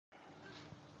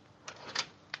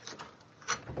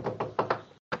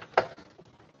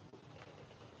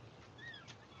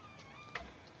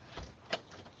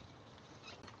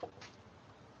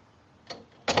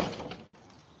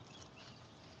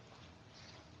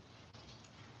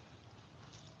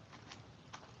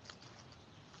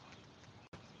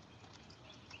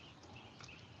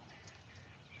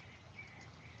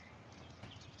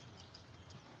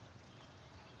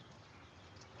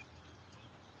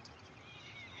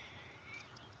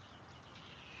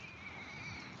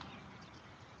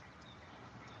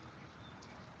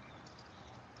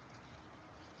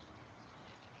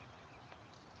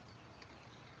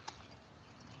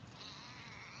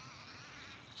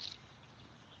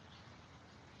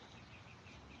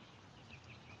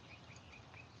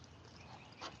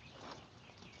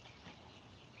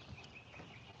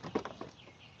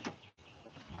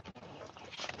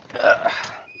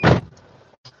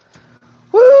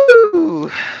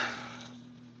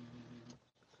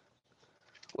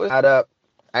Got up.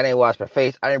 I didn't wash my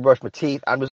face. I didn't brush my teeth.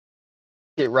 I'm just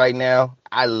shit right now.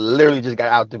 I literally just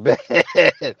got out the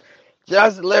bed.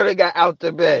 Just literally got out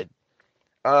the bed.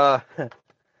 Uh,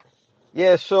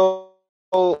 yeah. So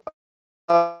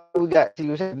we got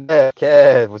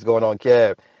Kev. What's going on,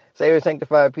 Kev? Savior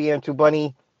Sanctified PM to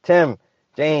Bunny, Tim,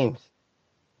 James,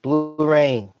 Blue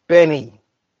Rain, Benny.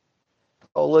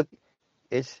 Oh look,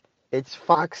 it's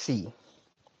Foxy.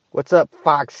 What's up,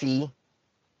 Foxy?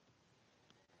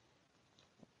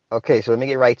 Okay, so let me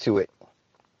get right to it.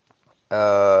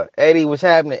 Eddie, what's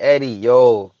happening, Eddie?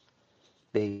 Yo,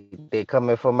 they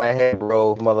coming for my head,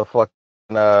 bro.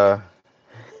 Motherfucking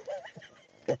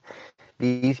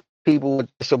these people with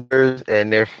supporters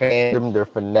and their fandom, their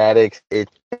fanatics.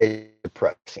 It's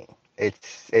depressing.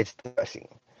 It's depressing.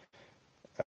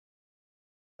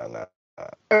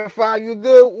 If you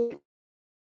good,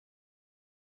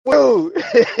 woo.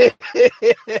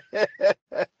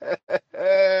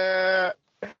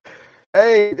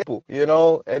 Hey,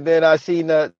 and then I seen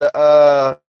the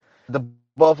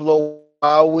Buffalo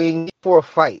Wild Wings for a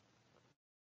fight.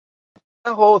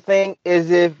 The whole thing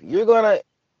is if you're gonna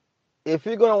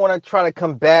want to try to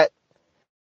combat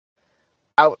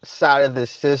outside of the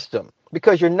system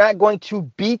because you're not going to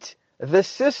beat the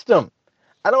system.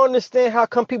 I don't understand how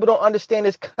come people don't understand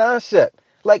this concept.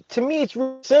 Like to me, it's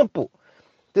really simple.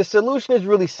 The solution is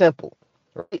really simple.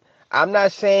 Right? I'm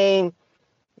not saying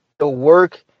the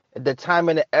work, the time,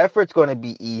 and the effort is going to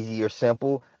be easy or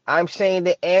simple. I'm saying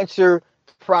the answer to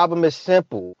the problem is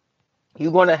simple.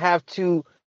 You're going to have to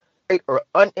or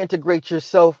unintegrate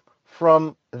yourself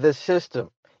from the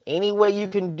system. Any way you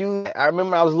can do that. I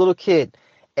remember I was a little kid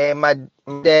and my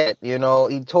dad, he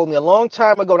told me a long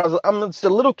time ago, when I'm just a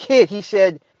little kid, he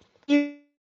said, you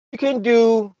can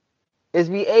do is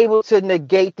be able to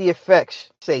negate the effects.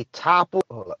 Say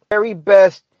topple, very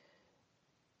best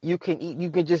you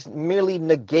can just merely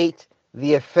negate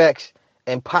the effects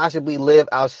and possibly live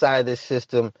outside this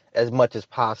system as much as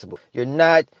possible. You're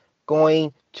not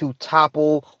going to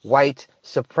topple white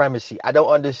supremacy. I don't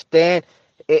understand.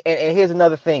 And here's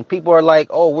another thing. People are like,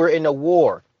 oh, we're in a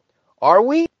war. Are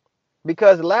we?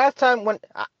 Because last time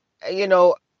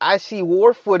I see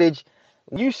war footage,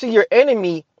 you see your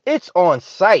enemy, it's on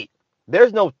sight.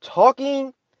 There's no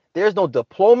talking. There's no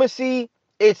diplomacy.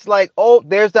 It's like, oh,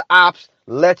 there's the ops.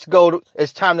 Let's go.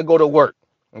 It's time to go to work.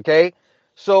 Okay.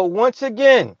 So once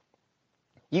again,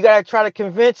 you got to try to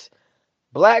convince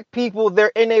black people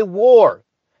they're in a war.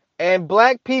 And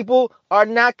black people are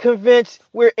not convinced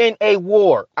we're in a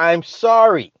war. I'm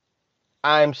sorry.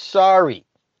 I'm sorry.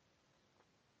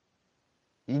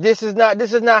 This is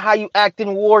not how you act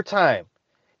in wartime.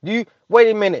 You wait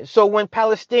a minute. So when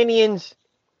Palestinians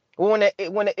when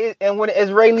the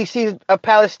Israeli sees a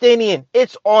Palestinian,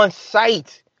 it's on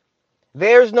sight.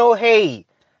 There's no, hey,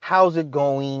 how's it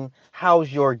going?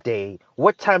 How's your day?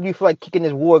 What time do you feel like kicking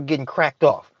this war getting cracked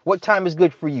off? What time is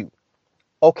good for you?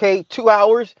 Okay, 2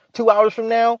 hours? 2 hours from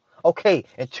now? Okay,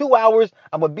 in 2 hours,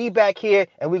 I'm gonna be back here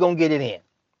and we're gonna get it in.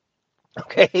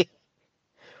 Okay?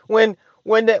 When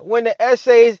when the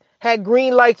essays had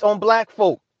green lights on black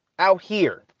folk out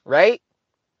here, right?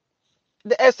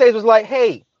 The essays was like,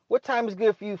 hey, what time is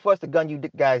good for us to gun you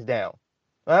guys down?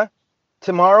 Huh?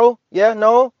 Tomorrow? Yeah,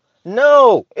 no?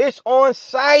 No, it's on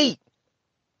site.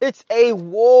 It's a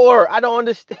war. I don't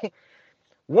understand.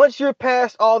 Once you're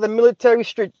past all the military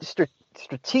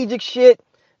strategic shit,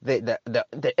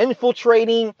 the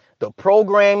infiltrating, the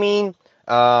programming,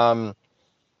 um,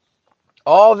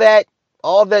 all that,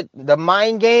 the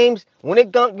mind games. When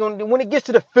it gets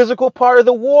to the physical part of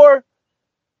the war,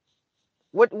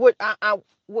 what's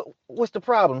the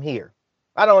problem here?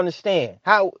 I don't understand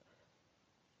how.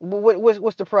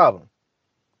 What's the problem?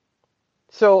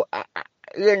 So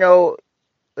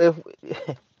if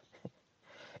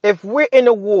if we're in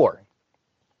a war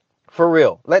for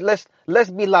real, let's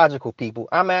be logical, people.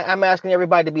 I'm asking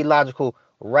everybody to be logical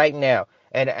right now.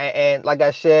 And like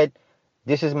I said,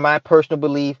 this is my personal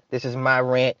belief. This is my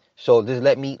rant. So just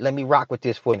let me rock with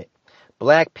this for a minute.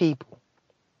 Black people,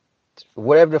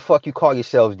 whatever the fuck you call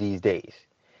yourselves these days,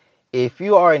 if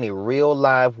you are in a real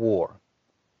live war,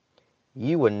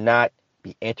 you will not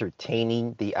be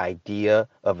entertaining the idea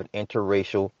of an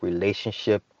interracial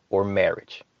relationship or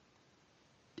marriage.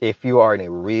 If you are in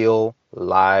a real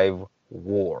live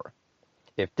war,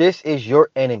 if this is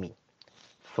your enemy,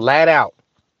 flat out,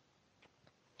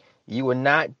 you will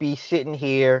not be sitting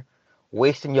here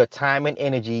wasting your time and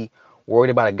energy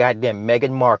worried about a goddamn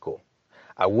Meghan Markle.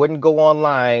 I wouldn't go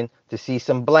online to see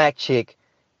some black chick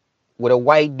with a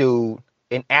white dude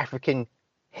in African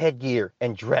headgear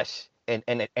and dress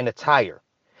and attire.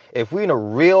 If we're in a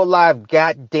real live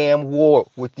goddamn war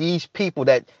with these people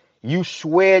that you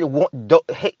swear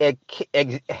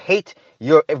hate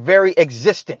your very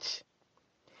existence,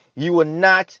 you will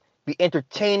not be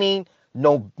entertaining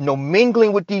no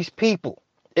mingling with these people.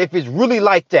 If it's really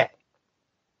like that,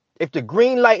 if the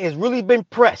green light has really been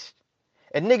pressed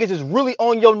and niggas is really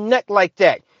on your neck like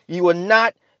that, you will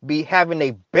not be having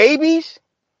a babies.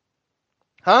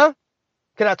 Huh?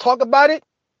 Can I talk about it?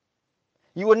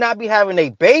 You will not be having a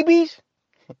babies.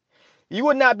 You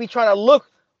will not be trying to look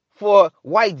for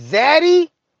white zaddy,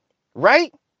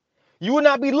 right? You will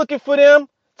not be looking for them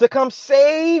to come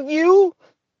save you,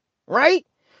 right?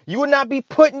 You will not be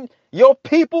putting your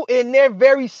people in their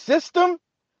very system,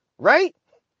 right?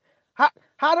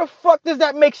 How the fuck does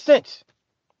that make sense?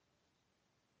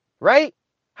 Right?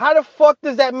 How the fuck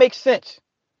does that make sense?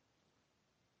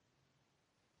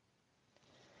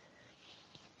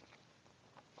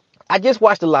 I just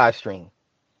watched a live stream.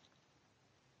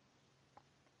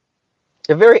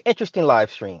 A very interesting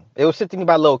live stream. It was sent to me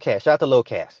by Lil Cash. Shout out to Lil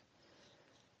Cash.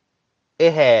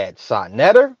 It had Sa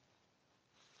Neter.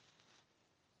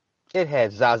 It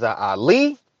had Zaza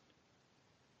Ali.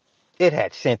 It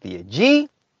had Cynthia G.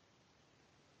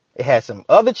 It had some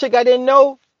other chick I didn't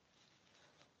know.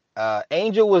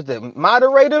 Angel was the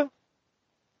moderator.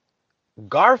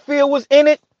 Garfield was in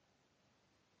it.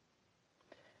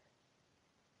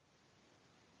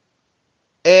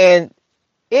 And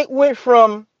it went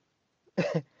from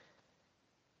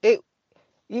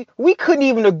we couldn't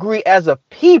even agree as a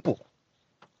people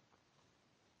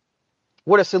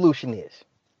what a solution is.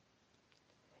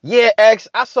 Yeah, X,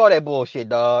 I saw that bullshit,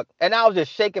 dog. And I was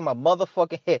just shaking my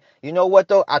motherfucking head. You know what,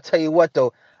 though? I tell you what,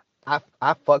 though. I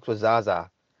fucked with Zaza.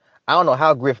 I don't know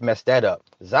how Griff messed that up.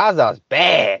 Zaza's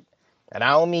bad. And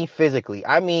I don't mean physically.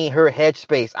 I mean her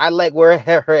headspace. I like where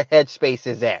her headspace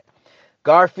is at.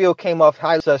 Garfield came off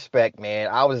highly suspect, man.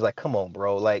 I was like, come on,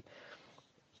 bro. Like,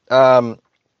 and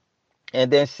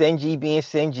then Senji being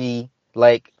Senji,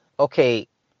 like, okay,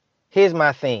 here's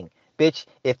my thing. Bitch,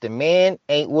 if the man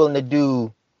ain't willing to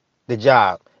do the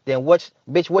job, then what's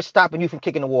stopping you from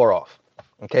kicking the war off?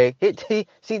 Okay?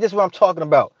 See, this is what I'm talking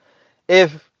about.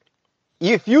 If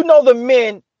you know the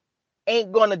men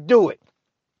ain't gonna do it,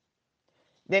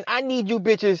 then I need you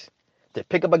bitches to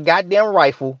pick up a goddamn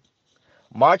rifle,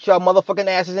 march y'all motherfucking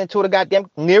asses into the goddamn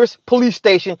nearest police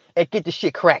station and get the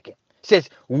shit cracking. Since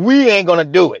we ain't gonna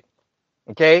do it.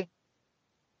 Okay?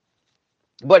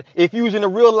 But if you was in a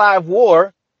real live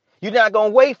war, you're not gonna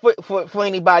wait for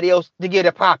anybody else to get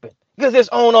it popping. Because it's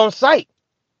on site.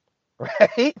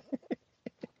 Right?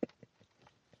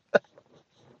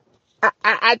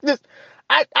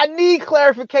 I need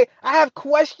clarification. I have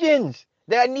questions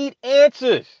that need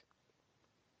answers.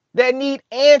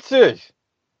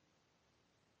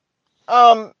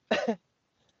 I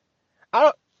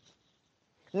don't.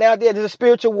 Now there's a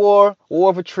spiritual war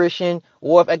of attrition,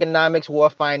 war of economics, war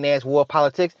of finance, war of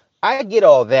politics. I get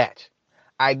all that.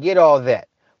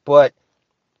 But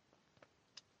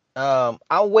I'm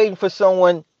waiting for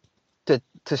someone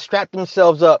to strap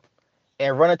themselves up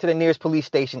and run into the nearest police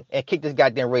station and kick this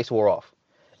goddamn race war off.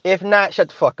 If not, shut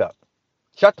the fuck up.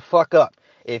 Shut the fuck up.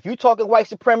 If you talking white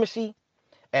supremacy,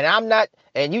 and I'm not,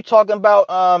 and you talking about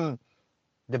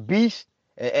the beast,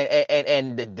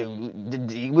 and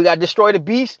we got to destroy the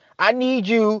beast, I need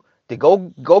you to go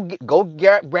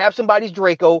grab somebody's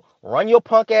Draco, run your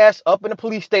punk ass up in the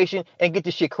police station, and get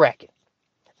this shit cracking.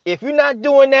 If you're not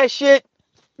doing that shit,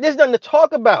 there's nothing to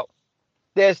talk about.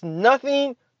 There's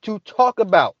nothing to talk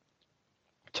about.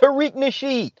 Tariq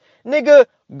Nasheed, nigga,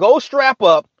 go strap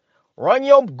up, run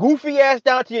your goofy ass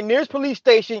down to your nearest police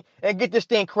station, and get this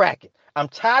thing cracking. I'm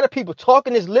tired of people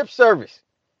talking this lip service.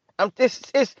 And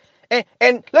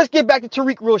let's get back to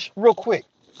Tariq real quick.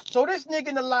 So this nigga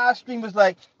in the live stream was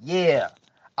like, yeah,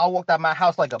 I walked out my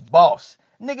house like a boss.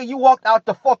 Nigga, you walked out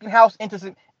the fucking house into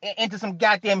some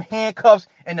goddamn handcuffs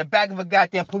in the back of a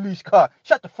goddamn police car.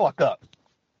 Shut the fuck up.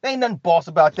 There ain't nothing boss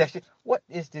about that shit. What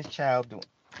is this child doing?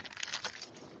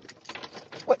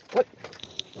 What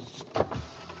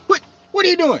are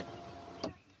you doing?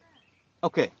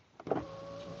 Okay.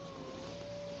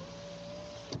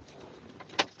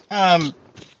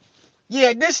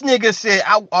 Yeah, this nigga said,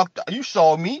 you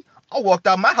saw me. I walked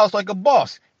out my house like a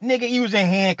boss. Nigga, he was in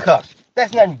handcuffs.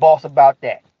 That's nothing boss about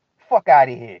that. Fuck out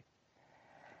of here.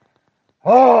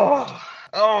 Oh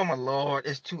my lord.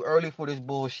 It's too early for this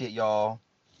bullshit, y'all.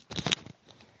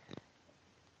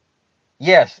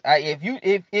 Yes,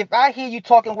 if I hear you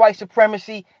talking white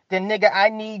supremacy, then nigga, I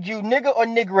need you, nigga or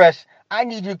niggeress, I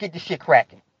need you to get this shit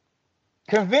cracking.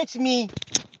 Convince me,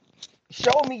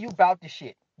 show me you about the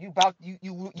shit. You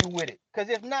with it. Cause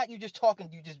if not, you just talking.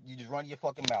 You just run your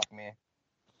fucking mouth, man.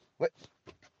 What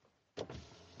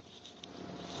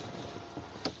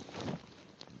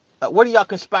what are y'all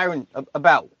conspiring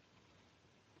about?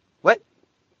 What?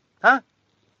 Huh?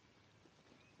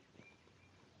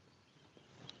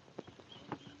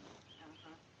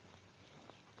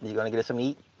 You gonna get us something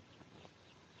to eat?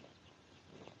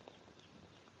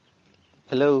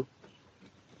 Hello,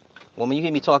 woman. You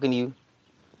hear me talking to you?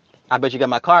 I bet you got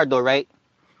my card though, right?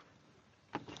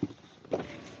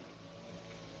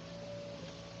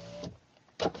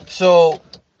 So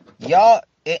y'all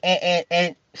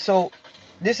and so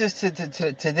this is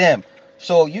to them.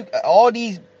 So you all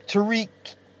these Tariq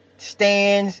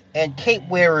stands and cape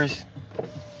wearers,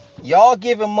 y'all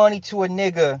giving money to a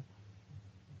nigga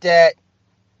that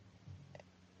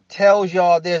tells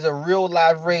y'all there's a real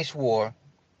live race war,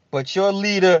 but your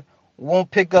leader won't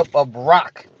pick up a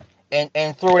rock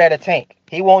and throw it at a tank.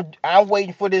 He won't. I'm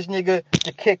waiting for this nigga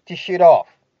to kick the shit off.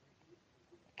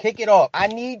 Kick it off. I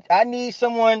need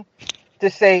someone to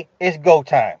say it's go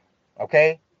time.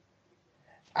 Okay?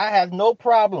 I have no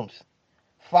problems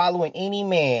following any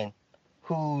man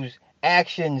whose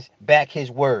actions back his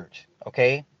words.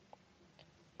 Okay?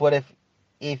 But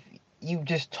if you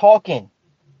just talking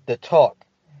the talk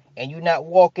and you not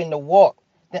walking the walk,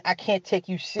 then I can't take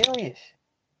you serious.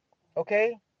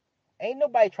 Okay? Ain't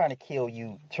nobody trying to kill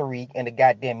you, Tariq, in the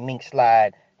goddamn mink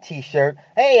slide t-shirt.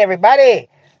 Hey, everybody.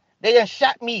 They done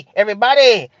shot me.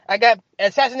 Everybody. I got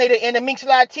assassinated in the mink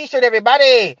slide t-shirt.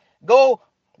 Everybody. Go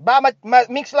buy my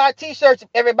mink slide t-shirts.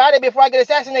 Everybody, before I get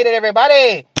assassinated.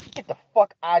 Everybody. Get the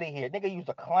fuck out of here. Nigga, you's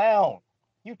a clown.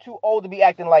 You too old to be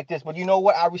acting like this. But you know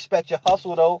what? I respect your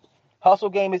hustle, though. Hustle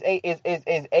game is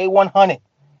A100.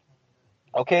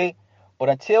 Okay? But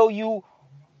until you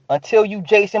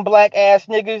Jason Black ass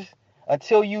niggas,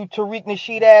 until you Tariq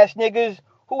Nasheed ass niggas,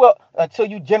 who else? Until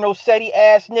you General Seti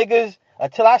ass niggas,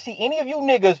 until I see any of you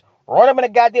niggas run up in a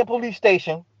goddamn police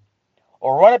station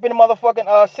or run up in a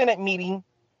motherfucking Senate meeting,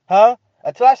 huh?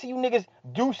 Until I see you niggas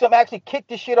do something, actually kick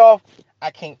this shit off,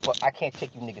 I can't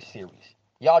take you niggas serious.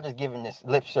 Y'all just giving this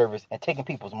lip service and taking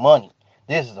people's money.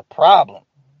 This is a problem.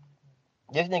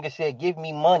 This nigga said, give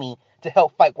me money to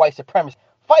help fight white supremacy.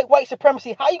 Fight white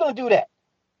supremacy? How you gonna do that?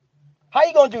 How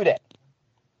you gonna do that?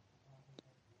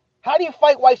 How do you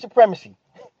fight white supremacy?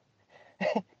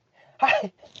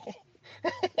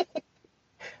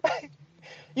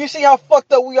 You see how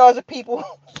fucked up we are as a people?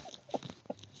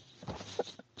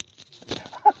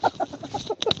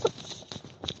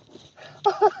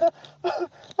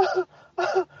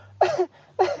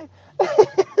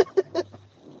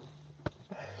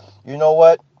 You know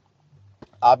what?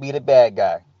 I'll be the bad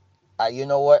guy. You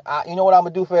know what? You know what I'm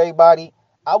gonna do for everybody?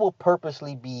 I will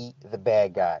purposely be the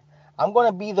bad guy. I'm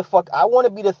gonna be the fuck. I want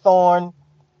to be the thorn.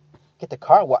 Get the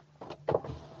car. What?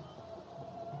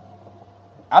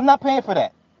 I'm not paying for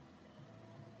that.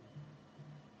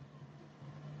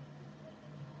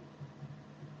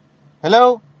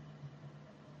 Hello?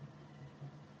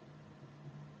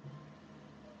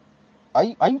 Are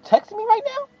you texting me right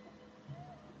now?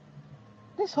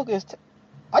 This hooker is.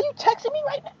 Are you texting me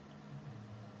right now?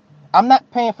 I'm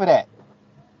not paying for that.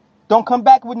 Don't come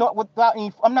back without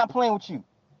any. I'm not playing with you.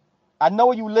 I know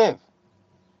where you live.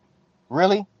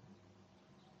 Really?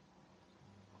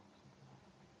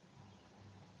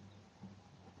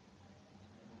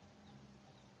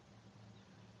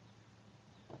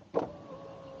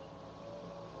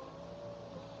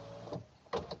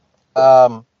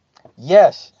 Um.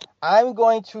 Yes, I'm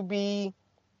going to be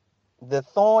the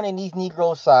thorn in these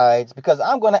Negro sides because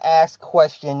I'm going to ask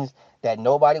questions that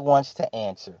nobody wants to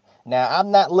answer. Now,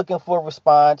 I'm not looking for a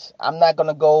response. Um, I'm not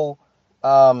gonna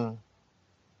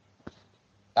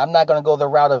go the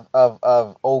route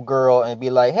of old girl and be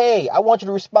like, hey, I want you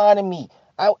to respond to me.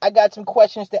 I got some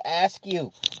questions to ask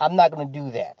you. I'm not gonna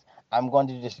do that. I'm going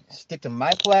to just stick to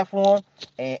my platform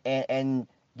and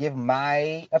give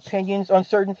my opinions on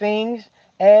certain things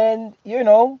and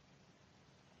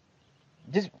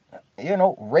just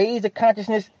raise the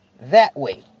consciousness that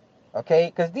way.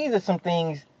 Okay? Because these are some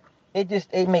things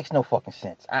it makes no fucking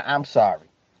sense. I'm sorry.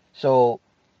 So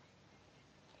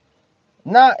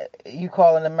not you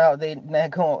calling them out. They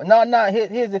not going. No.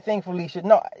 Here's the thing, Felicia.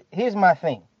 No, here's my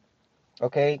thing.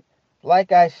 Okay,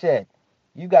 like I said,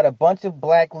 you got a bunch of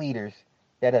black leaders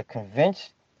that have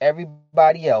convinced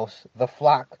everybody else, the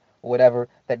flock, or whatever,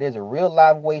 that there's a real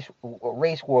live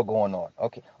race war going on.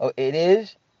 Okay, oh, it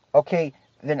is. Okay,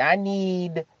 then I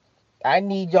need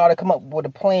y'all to come up with a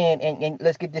plan and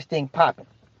let's get this thing popping.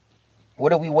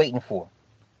 What are we waiting for?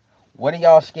 What are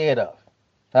y'all scared of?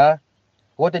 Huh?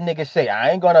 What the niggas say?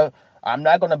 I'm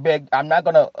not gonna beg. I'm not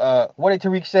gonna. What did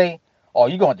Tariq say? Oh,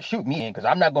 you're going to shoot me in because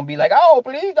I'm not gonna be like, oh,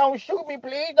 please don't shoot me,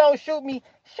 please don't shoot me.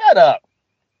 Shut up.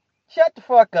 Shut the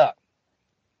fuck up.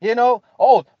 You know.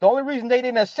 Oh, the only reason they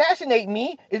didn't assassinate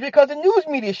me is because the news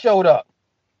media showed up.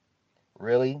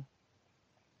 Really?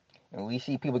 And we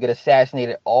see people get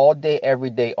assassinated all day, every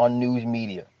day on news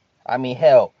media. I mean,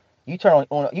 hell, you turn on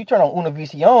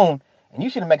Univision and you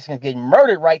see the Mexicans getting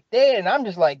murdered right there, and I'm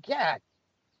just like, God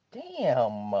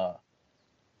damn.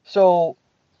 So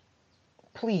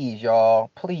please, y'all,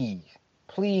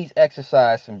 please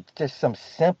exercise some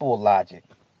simple logic.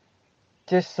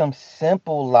 Just some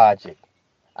simple logic.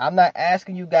 I'm not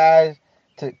asking you guys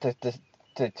to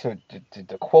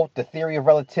quote the theory of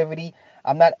relativity.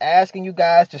 I'm not asking you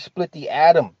guys to split the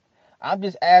atom. I'm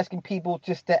just asking people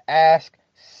just to ask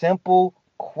simple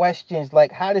questions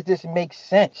like, how does this make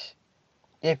sense?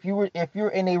 If you're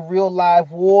in a real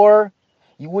live war,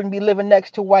 you wouldn't be living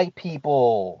next to white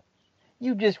people.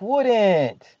 You just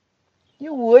wouldn't.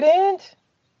 You wouldn't.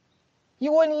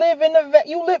 You wouldn't live in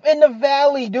you live in the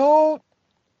valley, dude.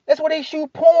 That's where they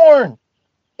shoot porn.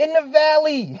 In the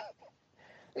valley.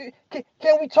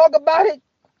 Can we talk about it?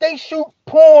 They shoot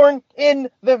porn in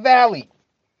the valley.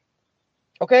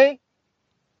 Okay?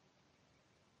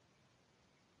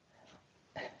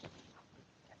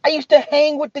 I used to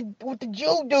hang with the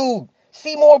Jew dude,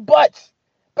 Seymour Butts,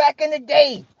 back in the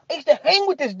day. I used to hang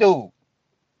with this dude.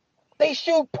 They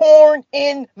shoot porn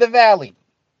in the valley.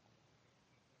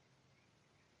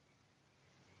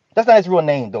 That's not his real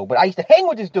name though, but I used to hang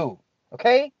with this dude.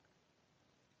 Okay?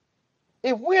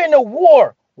 If we're in a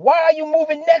war, why are you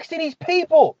moving next to these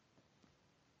people?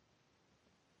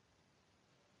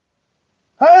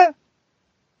 Huh?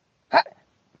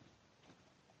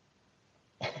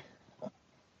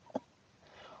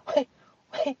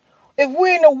 If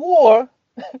we're in a war,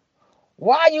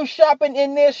 why are you shopping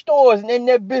in their stores and in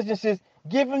their businesses,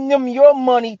 giving them your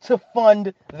money to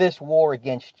fund this war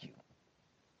against you?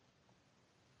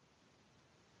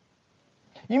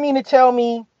 You mean to tell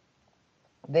me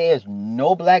there's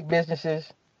no black businesses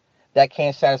that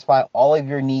can satisfy all of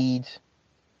your needs,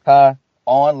 huh?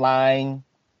 Online,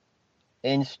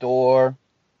 in store.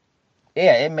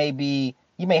 Yeah, it may be,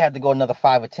 you may have to go another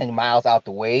 5 or 10 miles out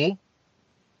the way,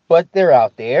 but they're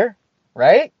out there,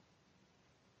 right?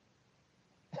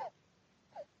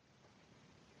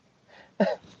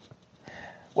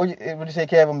 What you say,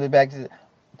 Kevin? I'm back to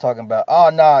talking about. Oh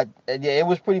no, yeah, it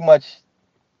was pretty much.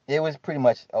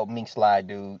 Oh, Mink Slide,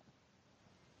 dude.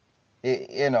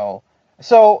 You know,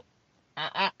 so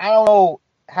I don't know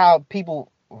how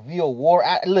people view a war.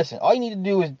 Listen, all you need to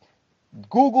do is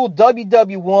Google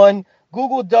WW1,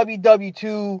 Google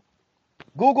WW2,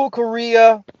 Google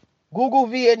Korea, Google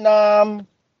Vietnam,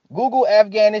 Google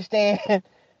Afghanistan.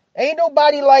 Ain't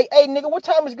nobody like, hey nigga, what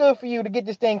time is good for you to get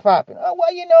this thing popping? Oh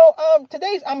well,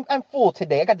 today's I'm full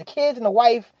today. I got the kids and the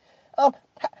wife.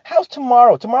 How's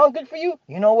tomorrow? Tomorrow good for you?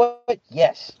 You know what?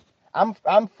 Yes, I'm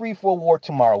free for a war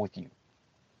tomorrow with you.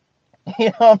 You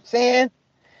know what I'm saying?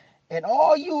 And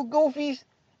all you goofies,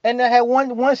 and I had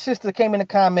one sister came in the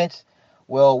comments.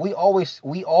 Well, we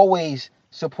always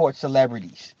support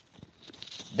celebrities.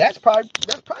 That's probably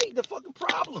the fucking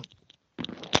problem.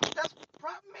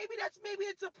 Maybe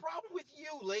it's a problem with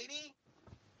you, lady.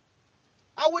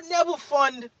 I would never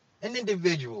fund an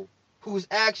individual whose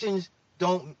actions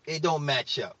don't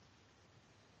match up.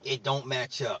 It don't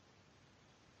match up.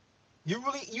 You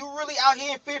really out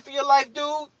here in fear for your life,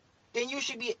 dude? Then you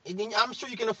should be. Then I'm sure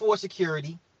you can afford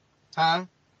security, huh?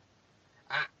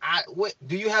 What?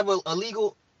 Do you have a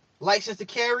legal license to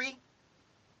carry?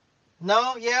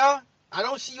 No, yeah. I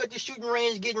don't see you at the shooting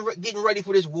range getting ready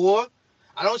for this war.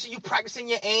 I don't see you practicing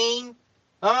your aim,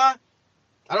 huh?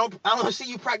 I don't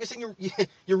see you practicing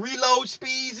your reload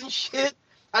speeds and shit.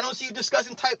 I don't see you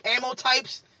discussing ammo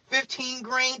types, 15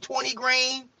 grain, 20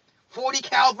 grain, 40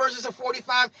 cal versus a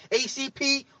 45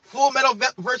 ACP, full metal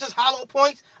versus hollow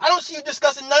points. I don't see you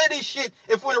discussing none of this shit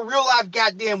if we're in a real life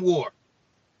goddamn war.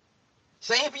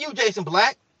 Same for you, Jason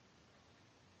Black.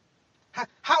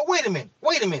 Wait a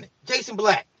minute, Jason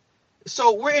Black.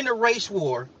 So we're in a race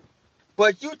war,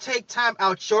 but you take time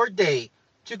out your day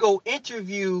to go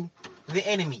interview the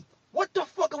enemy. What the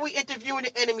fuck are we interviewing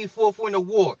the enemy for if we're in a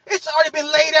war? It's already been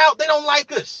laid out. They don't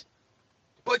like us.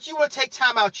 But you want to take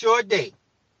time out your day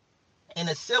in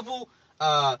a civil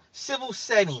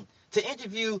setting to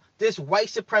interview this white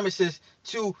supremacist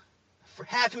to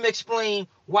have him explain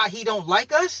why he don't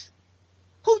like us?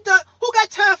 Who got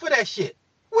time for that shit?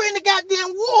 We're in the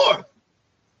goddamn war.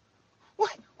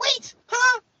 Wait,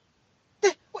 huh?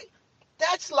 Wait,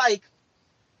 that's like,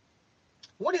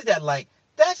 what is that like?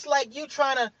 That's like you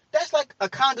trying to. That's like a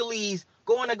Congolese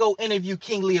going to go interview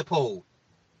King Leopold.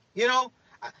 You know,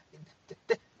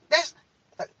 that's.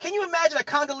 Can you imagine a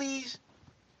Congolese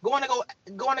going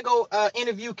to go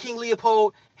interview King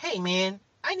Leopold? Hey man,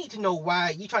 I need to know why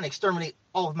you trying to exterminate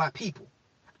all of my people.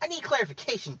 I need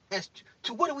clarification as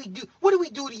to what do we do? What do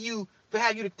we do to you for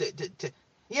have you to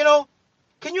you know?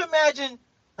 Can you imagine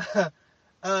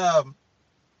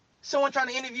someone trying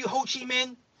to interview Ho Chi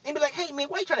Minh and be like, hey man,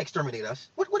 why are you trying to exterminate us?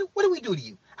 What do we do to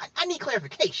you? I need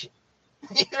clarification.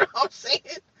 You know what I'm saying?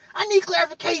 I need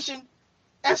clarification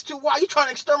as to why you're trying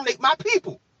to exterminate my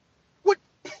people. What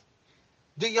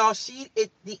do y'all see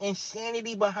it? The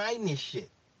insanity behind this shit.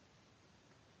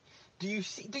 Do you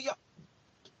see? Do y'all?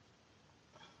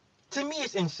 To me,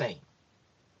 it's insane.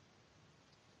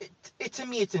 To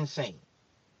me, it's insane.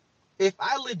 If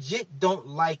I legit don't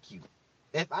like you,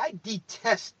 if I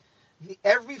detest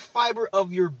every fiber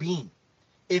of your being,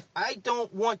 if I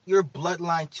don't want your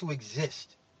bloodline to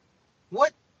exist,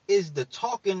 what is the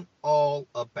talking all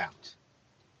about?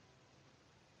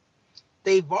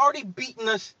 They've already beaten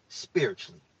us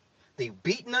spiritually. They've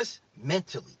beaten us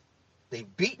mentally.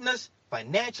 They've beaten us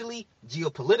financially,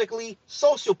 geopolitically,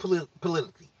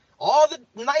 politically. All the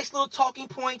nice little talking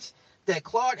points that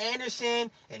Claude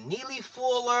Anderson and Neely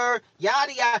Fuller,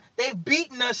 yada yada, they've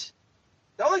beaten us.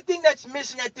 The only thing that's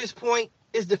missing at this point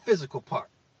is the physical part.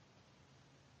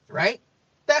 Right?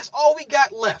 That's all we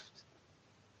got left.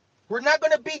 We're not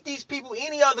going to beat these people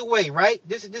any other way, right?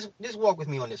 Just walk with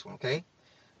me on this one, okay?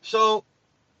 So,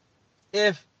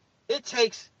 if it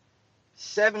takes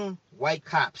 7 white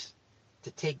cops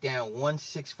to take down one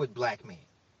 6-foot black man,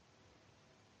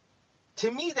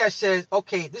 to me that says,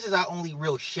 okay, this is our only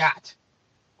real shot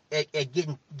at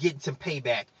getting some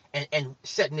payback and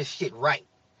setting this shit right.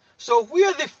 So if we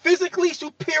are the physically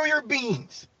superior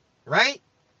beings, right?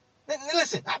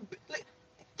 Listen,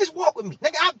 just walk with me.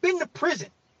 Nigga, I've been to prison,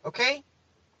 okay?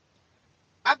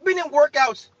 I've been in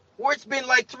workouts where it's been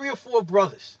like 3 or 4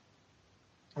 brothers,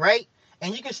 right?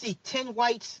 And you can see 10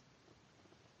 whites,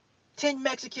 10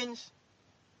 Mexicans,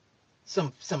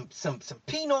 some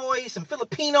Pinoys, some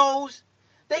Filipinos.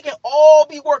 They can all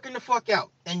be working the fuck out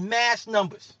in mass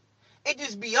numbers. It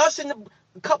just be us and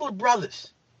a couple of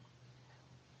brothers.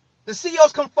 The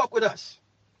CEOs come fuck with us.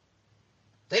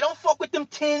 They don't fuck with them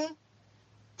 10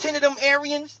 of them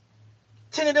Aryans,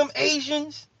 10 of them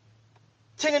Asians,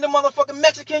 10 of them motherfucking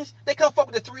Mexicans. They come fuck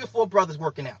with the 3 or 4 brothers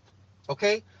working out.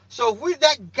 Okay? So if we're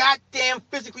that goddamn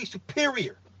physically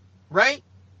superior, right?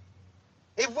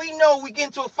 If we know we get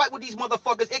into a fight with these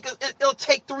motherfuckers, it'll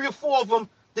take 3 or 4 of them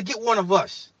to get one of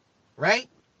us. Right?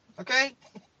 Okay?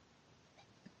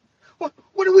 What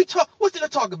do we talk? What's there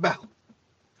to talk about?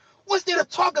 What's there to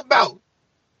talk about?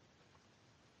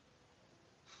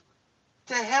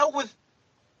 To hell with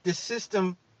the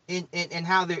system and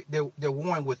how they're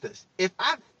warring with us. If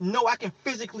I know I can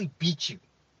physically beat you,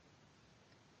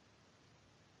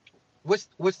 what's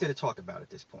there to talk about at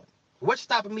this point? What's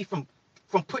stopping me from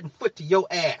putting foot to your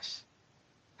ass?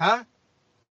 Huh?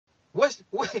 What?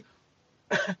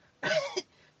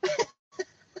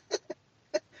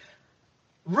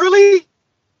 Really?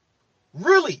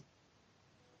 Really?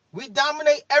 We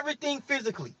dominate everything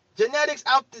physically. Genetics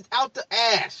out the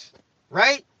ass,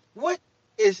 right? What's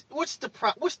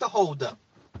the hold up?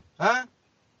 Huh?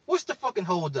 What's the fucking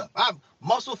hold up? Our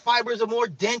muscle fibers are more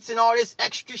dense and all this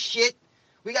extra shit.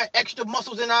 We got extra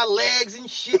muscles in our legs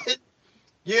and shit.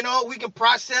 You know, we can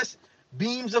process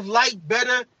beams of light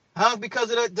better, huh?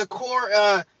 Because of the core,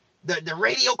 the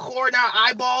radial core in our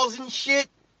eyeballs and shit.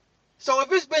 So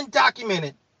if it's been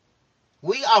documented,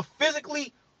 we are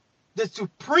physically the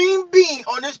supreme being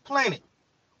on this planet.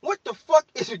 What the fuck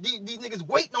is these niggas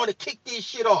waiting on to kick this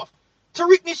shit off?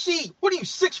 Tariq Nasheed, what are you,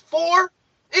 6'4"?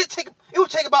 It would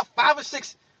take about 5 or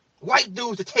 6 white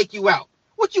dudes to take you out.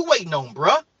 What you waiting on,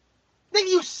 bruh? Nigga,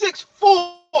 you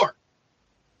 6'4".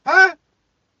 Huh?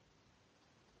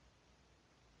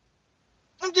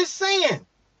 I'm just saying.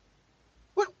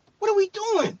 What are we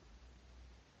doing?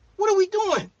 What are we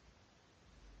doing?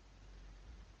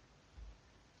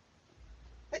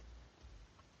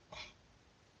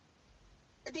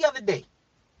 The other day,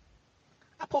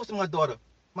 I posted my daughter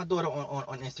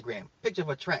on Instagram, picture of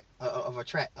a track.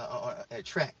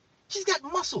 She's got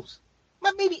muscles.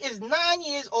 My baby is 9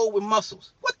 years old with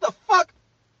muscles. What the fuck?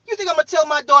 You think I'm gonna tell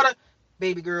my daughter,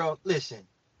 baby girl, listen,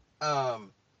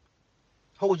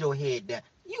 hold your head down.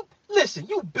 You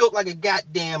built like a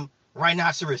goddamn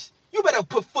rhinoceros. You better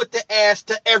put foot to ass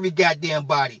to every goddamn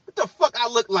body. What the fuck I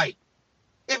look like?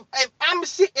 If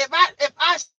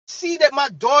I see that my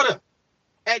daughter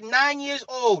at 9 years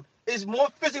old is more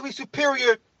physically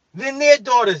superior than their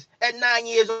daughters at 9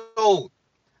 years old.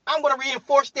 I'm gonna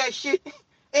reinforce that shit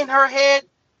in her head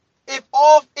if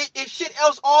shit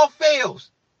else all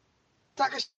fails.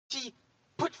 Takashi,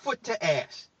 put foot to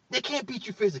ass. They can't beat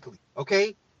you physically,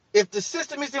 okay? If the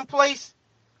system is in place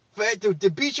for it to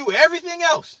beat you everything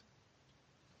else,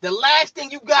 the last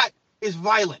thing you got is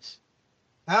violence,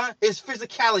 huh? It's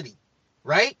physicality,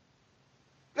 right?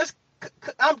 Let's.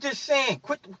 I'm just saying,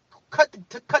 cut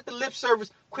the lip service.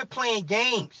 Quit playing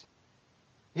games.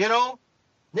 You know,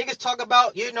 niggas talk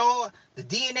about the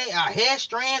DNA, our hair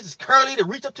strands is curly to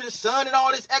reach up to the sun and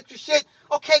all this extra shit.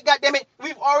 Okay, goddamn it,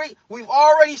 we've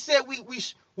already said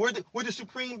we're the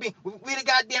supreme being. We the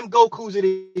goddamn Gokus of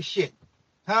this shit,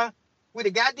 huh? We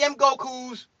the goddamn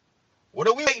Gokus. What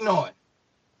are we waiting on?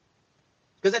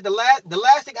 Because at the last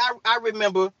thing I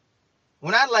remember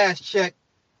when I last checked,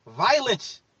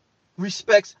 violence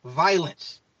respects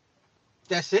violence.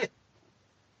 That's it.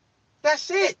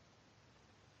 That's it.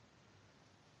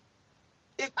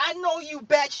 If I know you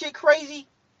batshit crazy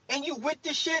and you with the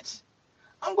shits,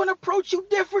 I'm gonna approach you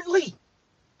differently.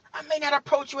 I may not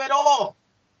approach you at all.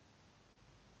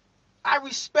 I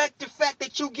respect the fact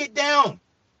that you get down,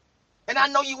 and I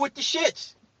know you with the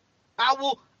shits. I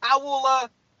will,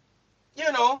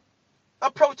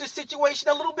 approach the situation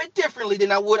a little bit differently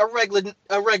than I would a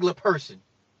regular person,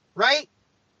 right?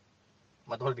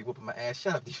 My daughter be whooping my ass.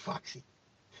 Shut up, D Foxy.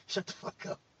 Shut the fuck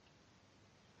up.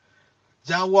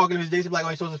 John Walker in his days of black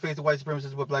on social face the white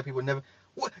supremacists, but black people never.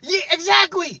 What? Yeah,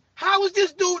 exactly. How is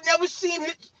this dude never seen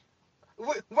his?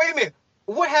 Wait a minute.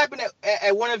 What happened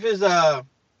at one of his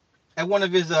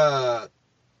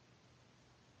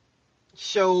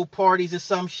show parties or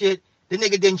some shit? The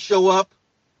nigga didn't show up.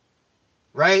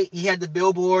 Right? He had the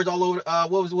billboards all over.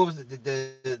 What was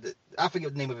the I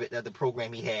forget the name of it. The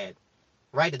program he had.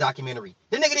 Right? The documentary.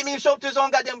 The nigga didn't even show up to his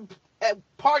own goddamn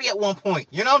party at one point.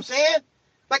 You know what I'm saying?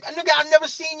 Like, nigga, I've never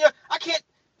seen you. I can't.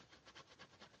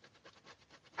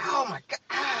 Oh my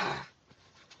god.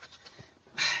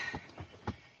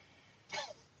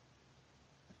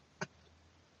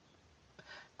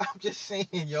 I'm just saying,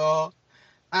 y'all.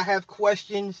 I have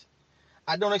questions.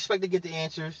 I don't expect to get the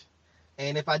answers.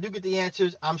 And if I do get the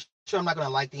answers, I'm sure I'm not going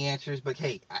to like the answers. But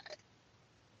hey,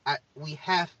 we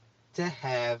have to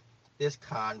have this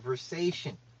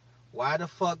conversation. Why the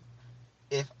fuck?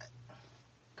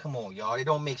 Come on, y'all. It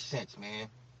don't make sense, man.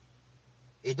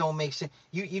 It don't make sense.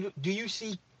 Do you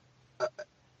see?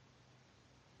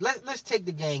 Let's take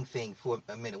the gang thing for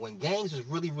a minute. When gangs was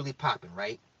really, really popping,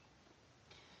 right?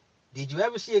 Did you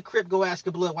ever see a Crip go ask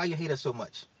a Blood, why you hate us so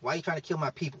much? Why you trying to kill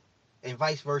my people? And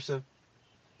vice versa.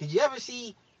 Did you ever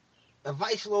see a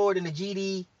Vice Lord and a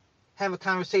GD have a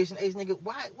conversation? Hey, nigga,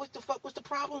 why? What the fuck? What's the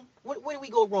problem? Where did we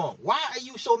go wrong? Why are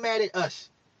you so mad at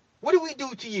us? What did we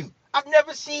do to you? I've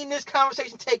never seen this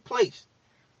conversation take place.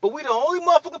 But we the only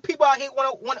motherfucking people out here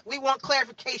we want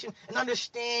clarification and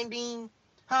understanding,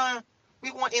 huh?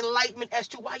 We want enlightenment as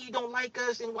to why you don't like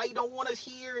us and why you don't want us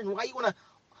here and why you want to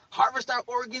harvest our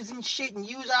organs and shit and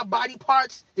use our body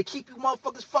parts to keep you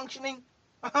motherfuckers functioning.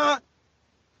 Uh-huh.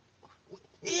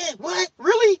 Yeah, what?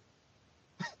 Really?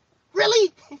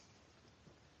 Really?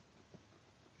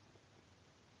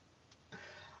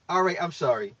 All right, I'm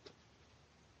sorry.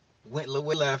 Went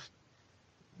left.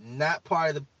 Not part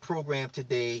of the program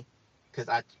today because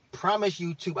I promised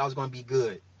YouTube I was going to be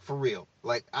good. For real.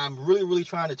 Like, I'm really, really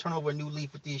trying to turn over a new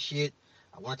leaf with this shit.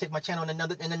 I want to take my channel in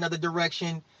another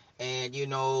direction. And,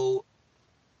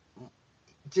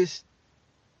 just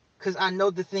because I know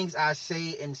the things I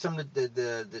say and some of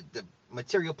the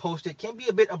material posted can be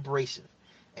a bit abrasive.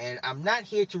 And I'm not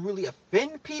here to really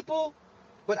offend people,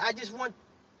 but I just want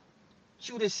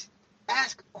you to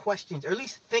ask questions, or at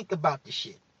least think about the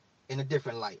shit in a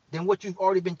different light than what you've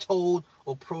already been told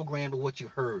or programmed or what you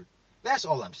heard. That's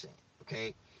all I'm saying,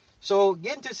 okay? So,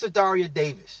 getting to Sadaria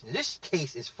Davis. This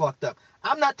case is fucked up.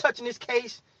 I'm not touching this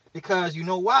case because you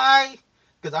know why?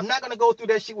 Because I'm not going to go through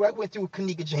that shit where I went through with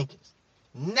Kenneka Jenkins.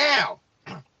 Now,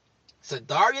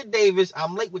 Sadaria Davis,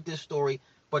 I'm late with this story,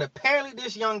 but apparently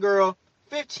this young girl,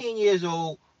 15 years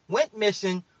old, went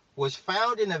missing, was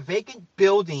found in a vacant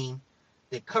building.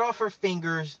 They cut off her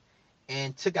fingers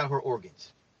and took out her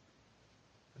organs.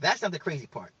 That's not the crazy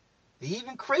part. The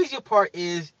even crazier part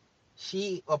is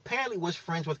she apparently was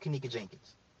friends with Kenneka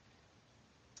Jenkins.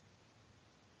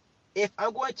 If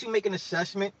I'm going to make an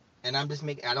assessment, and I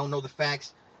don't know the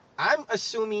facts, I'm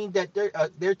assuming that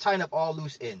they're tying up all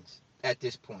loose ends at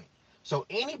this point. So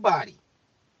anybody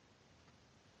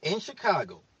in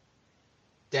Chicago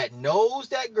that knows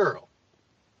that girl,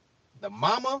 the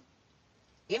mama,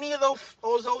 any of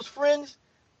those friends,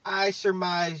 I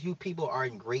surmise you people are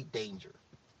in great danger.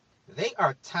 They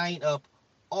are tying up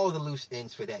all the loose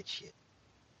ends for that shit.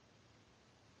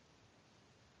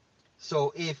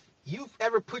 So if you've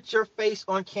ever put your face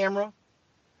on camera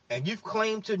and you've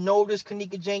claimed to know this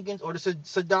Kenneka Jenkins or this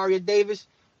Sadaria Davis,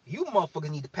 you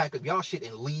motherfuckers need to pack up y'all shit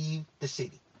and leave the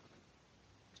city.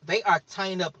 They are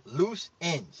tying up loose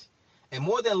ends, and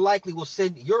more than likely will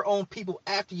send your own people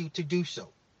after you to do so.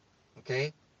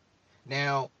 Okay?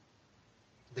 Now,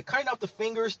 the cutting off the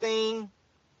fingers thing,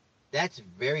 that's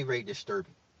very, very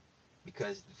disturbing,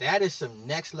 because that is some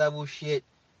next level shit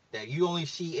that you only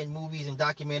see in movies and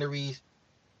documentaries.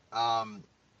 Um,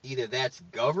 Either that's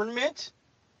government,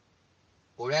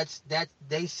 or that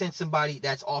they sent somebody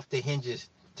that's off the hinges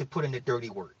to put in the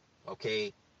dirty work.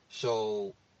 Okay,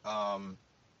 so um,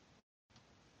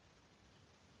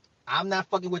 I'm not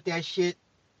fucking with that shit.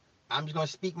 I'm just gonna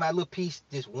speak my little piece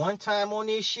this one time on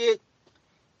this shit,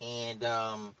 and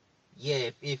yeah,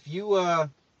 if you're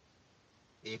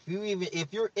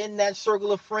in that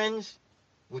circle of friends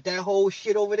with that whole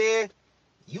shit over there,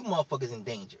 you motherfuckers in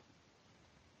danger.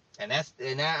 I'm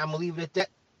gonna leave it at that.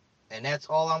 And that's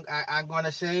all I'm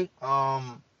gonna say.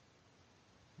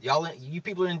 You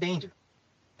people are in danger.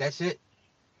 That's it.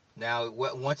 Now,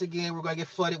 once again, we're gonna get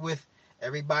flooded with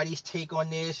everybody's take on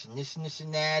this and this and this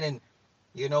and that, and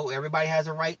everybody has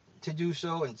a right to do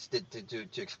so and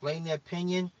to explain their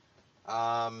opinion.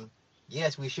 Um,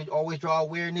 yes, we should always draw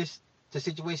awareness to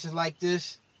situations like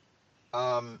this.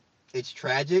 Um, it's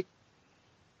tragic,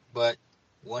 but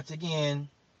once again,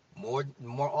 more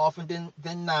often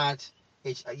than not,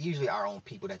 it's usually our own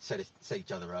people that set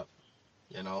each other up.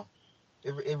 You know,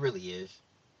 it really is.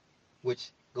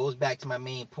 Which goes back to my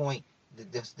main point,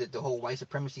 the whole white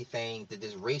supremacy thing,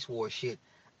 this race war shit.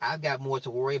 I've got more to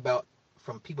worry about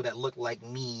from people that look like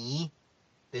me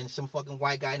than some fucking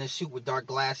white guy in a suit with dark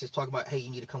glasses talking about, hey, you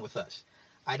need to come with us.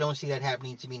 I don't see that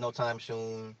happening to me no time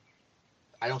soon.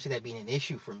 I don't see that being an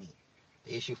issue for me.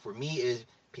 The issue for me is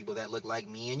people that look like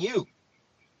me and you.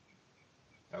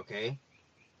 Okay?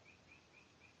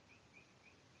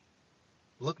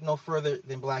 Look no further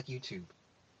than Black YouTube.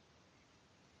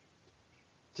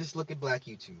 Just look at Black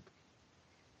YouTube.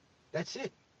 That's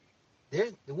it.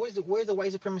 Where's the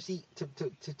white supremacy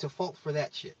to fault for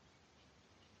that shit?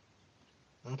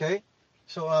 Okay?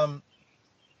 So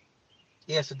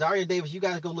yeah, so Daria Davis, you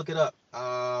guys go look it up.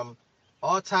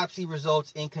 Autopsy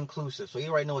results inconclusive. So you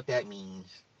already know what that means.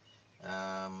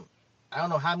 I don't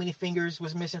know how many fingers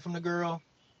was missing from the girl,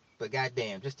 but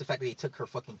goddamn, just the fact that they took her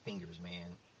fucking fingers,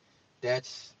 man.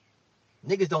 That's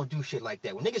niggas don't do shit like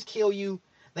that. When niggas kill you,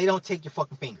 they don't take your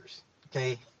fucking fingers.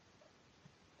 Okay?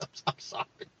 I'm sorry.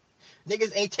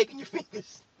 Niggas ain't taking your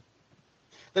fingers.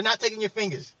 They're not taking your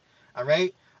fingers. All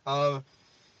right? Um,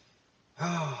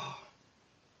 oh,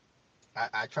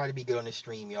 I tried to be good on this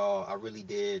stream, y'all. I really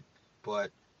did. But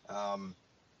um,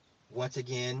 once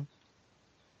again,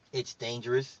 it's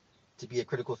dangerous to be a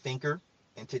critical thinker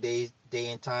in today's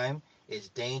day and time. It's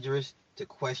dangerous to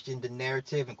question the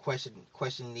narrative and question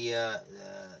the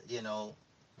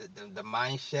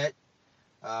mindset,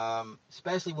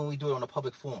 especially when we do it on a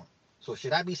public forum. So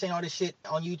should I be saying all this shit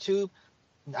on YouTube?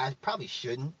 I probably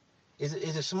shouldn't. Is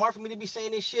it smart for me to be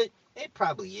saying this shit? It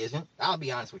probably isn't. I'll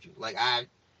be honest with you. Like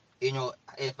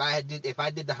if I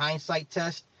did the hindsight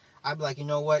test, I'd be like, you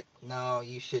know what? No,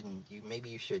 you shouldn't. Maybe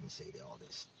you shouldn't say all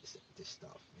this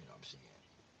stuff. You know what I'm saying?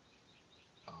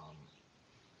 Um,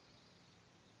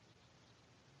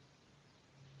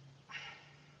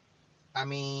 I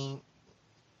mean,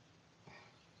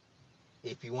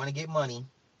 if you want to get money,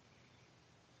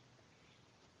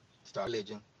 start a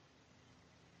religion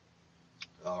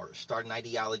or start an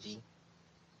ideology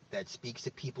that speaks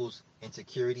to people's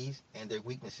insecurities and their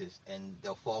weaknesses, and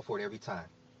they'll fall for it every time.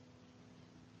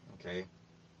 Okay?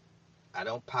 I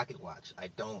don't pocket watch. I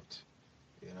don't.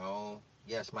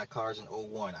 Yes, my car's an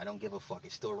 '01. I don't give a fuck.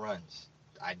 It still runs.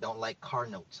 I don't like car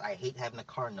notes. I hate having a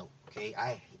car note. Okay?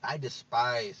 I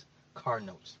despise car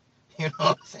notes. You know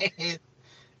what I'm saying?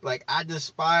 Like, I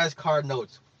despise car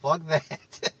notes. Fuck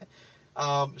that.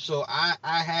 So I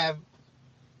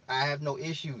have no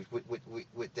issues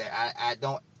with that.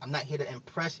 I'm not here to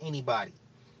impress anybody.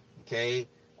 Okay?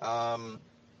 Um,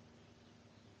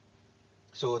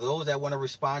 so those that want to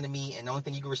respond to me, and the only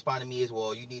thing you can respond to me is,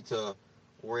 well, you need to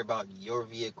worry about your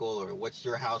vehicle or what's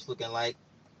your house looking like.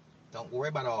 Don't worry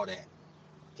about all that.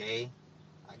 Okay?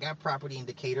 I got property in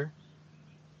Decatur.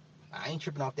 I ain't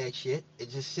tripping off that shit.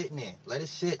 It's just sitting there. Let it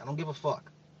sit. I don't give a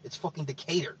fuck. It's fucking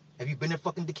Decatur. Have you been to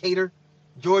fucking Decatur,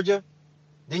 Georgia?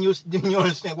 Then you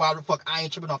understand why the fuck I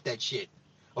ain't tripping off that shit.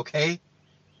 Okay?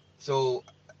 So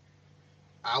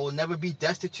I will never be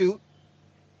destitute.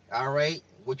 All right?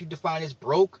 What you define as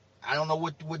broke, I don't know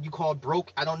what you call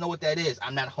broke. I don't know what that is.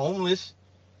 I'm not homeless.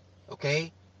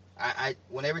 Okay.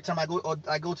 When every time I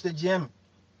go to the gym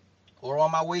or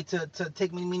on my way to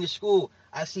take me to school,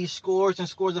 I see scores and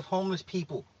scores of homeless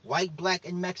people, white, black,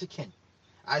 and Mexican.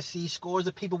 I see scores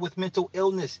of people with mental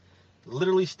illness,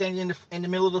 literally standing in the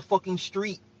middle of the fucking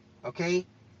street. Okay,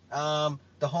 the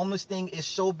homeless thing is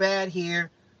so bad here.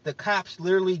 The cops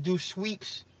literally do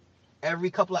sweeps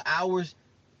every couple of hours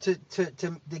to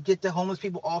get the homeless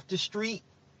people off the street.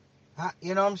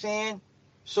 You know what I'm saying?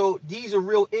 So these are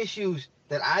real issues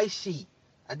that I see.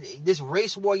 This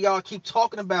race war y'all keep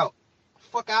talking about,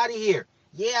 fuck out of here.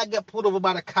 Yeah, I got pulled over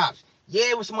by the cops. Yeah,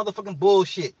 it was some motherfucking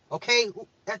bullshit. Okay,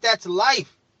 that's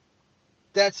life.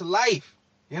 That's life.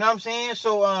 You know what I'm saying?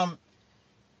 So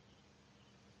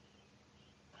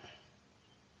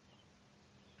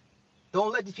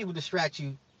don't let these people distract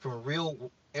you from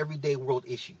real everyday world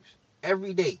issues.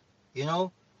 Every day, you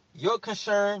know, your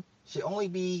concern should only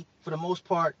be, for the most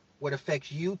part, what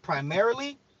affects you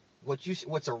primarily,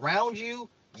 what's around you,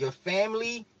 your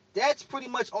family. That's pretty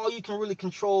much all you can really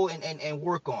control and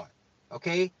work on.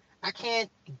 Okay, I can't.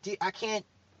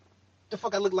 The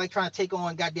fuck I look like trying to take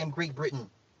on goddamn Great Britain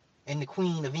and the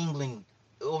Queen of England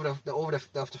over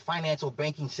the financial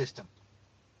banking system.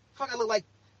 The fuck I look like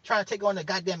trying to take on the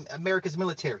goddamn America's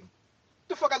military.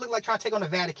 The fuck I look like trying to take on the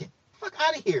Vatican. Fuck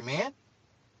out of here, man.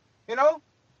 You know?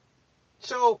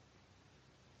 So,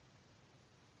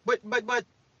 but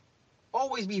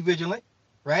always be vigilant,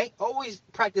 right? Always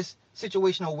practice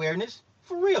situational awareness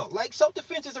for real. Like self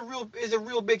defense is a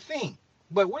real big thing.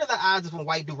 But what are the odds of a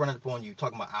white dude running up on you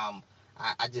talking about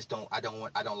I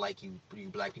don't like you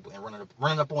black people, and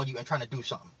running up on you and trying to do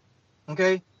something?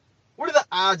 Okay? What are the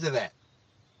odds of that?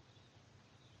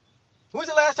 When's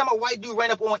the last time a white dude ran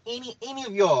up on any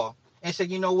of y'all and said,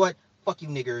 you know what, fuck you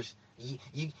niggers,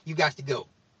 you got to go?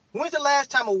 When's the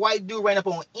last time a white dude ran up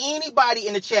on anybody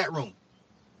in the chat room?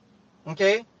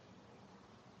 Okay?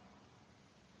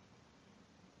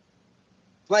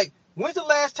 Like, when's the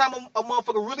last time a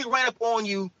motherfucker really ran up on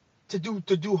you to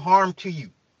do harm to you?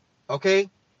 Okay?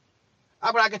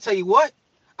 But I can tell you what,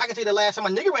 I can tell you the last time a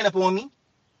nigga ran up on me.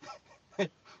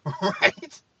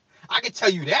 Right? I can tell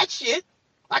you that shit.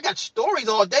 I got stories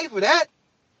all day for that.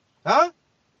 Huh?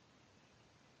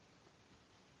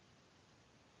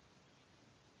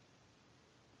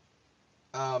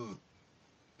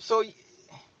 So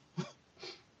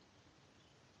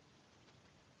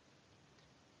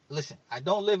listen, I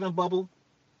don't live in a bubble.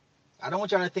 I don't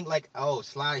want y'all to think like, oh,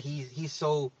 Sly, I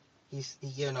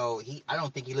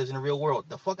don't think he lives in the real world.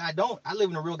 The fuck I don't. I live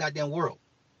in a real goddamn world.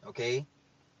 Okay?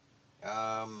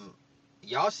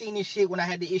 Y'all seen this shit when I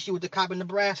had the issue with the cop in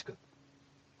Nebraska.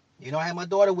 You know, I had my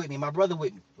daughter with me, my brother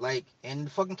with me, like, in the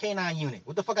fucking canine unit.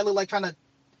 What the fuck I look like trying to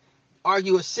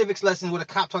argue a civics lesson with a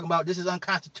cop talking about this is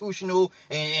unconstitutional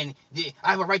and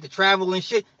I have a right to travel and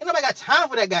shit? Ain't nobody got time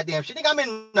for that goddamn shit. Think I'm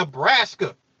in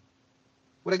Nebraska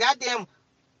with a goddamn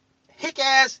hick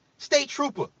ass state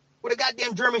trooper with a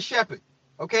goddamn German Shepherd.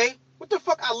 Okay? What the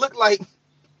fuck I look like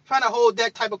trying to hold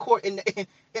that type of court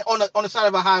on the side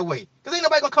of a highway? Because ain't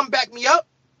nobody gonna come back me up.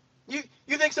 You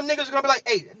think some niggas are gonna be like,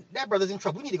 hey, that brother's in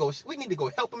trouble. We need to go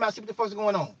help him out, see what the fuck's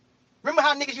going on. Remember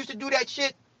how niggas used to do that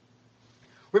shit?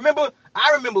 I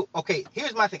remember, okay,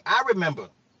 here's my thing. I remember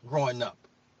growing up,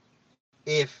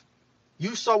 if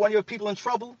you saw one of your people in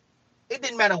trouble, it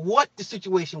didn't matter what the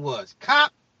situation was.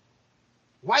 Cop,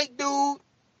 white dude,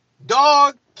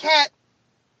 dog, cat.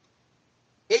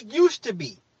 It used to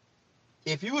be,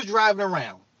 if you was driving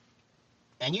around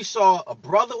and you saw a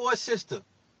brother or a sister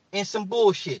in some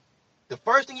bullshit, the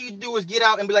first thing you do is get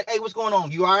out and be like, hey, what's going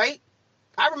on? You all right?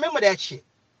 I remember that shit.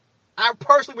 I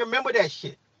personally remember that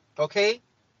shit. Okay?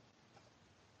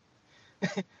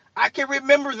 I can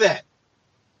remember that.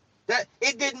 That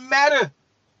it didn't matter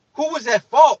who was at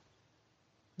fault.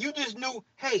 You just knew,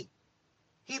 hey,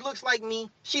 he looks like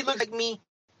me, she looks like me.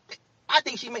 I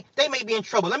think they may be in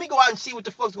trouble. Let me go out and see what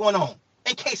the fuck's going on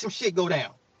in case some shit go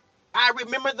down. I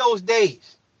remember those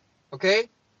days. Okay?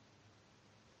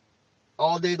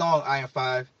 All day long, Iron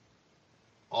 5.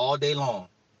 All day long.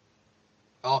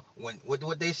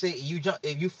 What they say,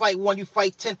 if you fight one, you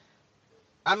fight 10.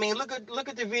 I mean, look at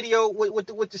the video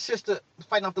with the sister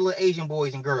fighting off the little Asian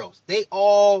boys and girls. They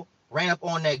all ran up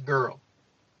on that girl.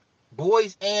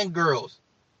 Boys and girls.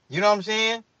 You know what I'm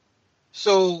saying?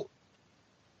 So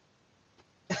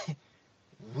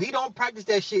we don't practice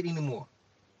that shit anymore.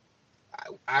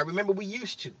 I remember we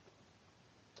used to.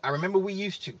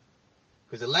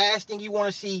 Because the last thing you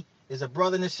want to see is a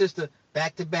brother and a sister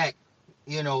back to back,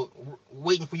 you know,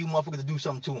 waiting for you motherfuckers to do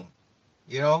something to them.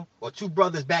 You know? Or two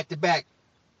brothers back to back.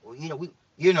 You know,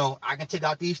 I can take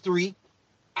out these 3,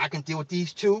 I can deal with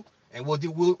these 2, and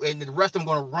and the rest I'm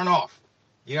gonna run off.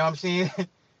 You know what I'm saying?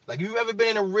 Like, you ever been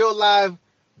in a real live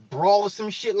brawl or some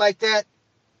shit like that?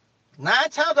 9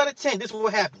 times out of 10, this is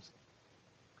what happens.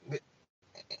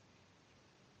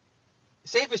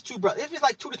 Say if it's 2 brothers, if it's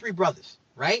like 2 to 3 brothers,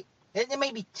 right? And there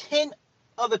may be 10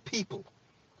 other people.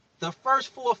 The first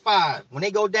 4 or 5, when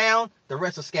they go down, the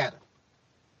rest are scattered.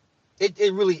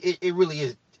 It really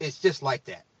is. It's just like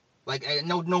that. Like,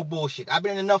 no bullshit. I've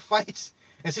been in enough fights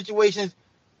and situations.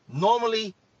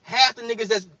 Normally, half the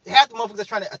motherfuckers that's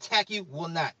trying to attack you will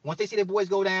not. Once they see their boys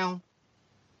go down,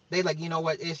 they like, you know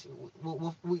what?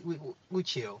 We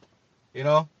chill. You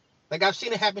know, like, I've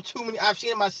seen it happen too many. I've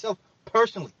seen it myself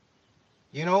personally.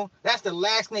 That's the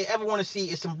last thing they ever want to see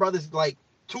is some brothers, like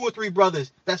 2 or 3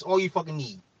 brothers. That's all you fucking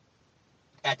need.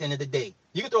 At the end of the day,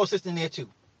 you can throw a sister in there too.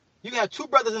 You can have 2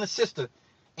 brothers and a sister,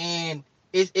 and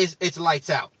it's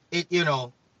lights out.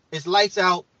 It's lights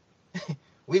out.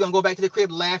 We gonna go back to the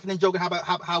crib laughing and joking about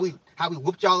how we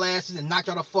whooped y'all asses and knocked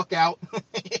y'all the fuck out,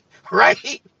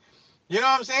 right? You know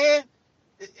what I'm saying?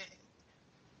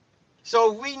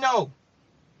 So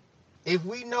if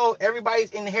we know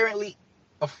everybody's inherently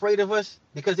afraid of us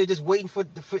because they're just waiting for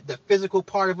the physical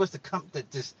part of us to come to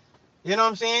just, you know what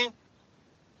I'm saying?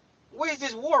 Where's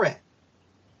this war at?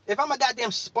 If I'm a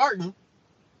goddamn Spartan,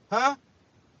 huh?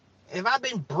 If I've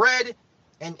been bred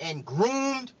and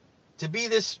groomed to be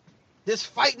this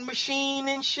fighting machine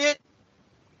and shit,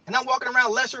 and I'm walking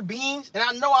around lesser beings, and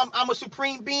I know I'm a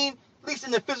supreme being, at least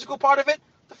in the physical part of it,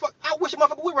 the fuck, I wish a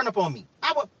motherfucker would run up on me.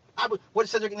 I would, what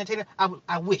is Cedric Entertainer?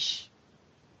 I wish.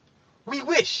 We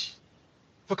wish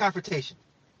for confrontation.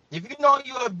 If you know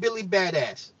you're a Billy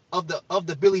Badass of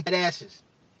the Billy Badasses,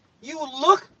 you would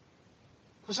look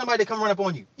for somebody to come run up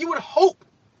on you. You would hope,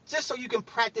 just so you can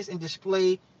practice and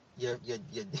display your your,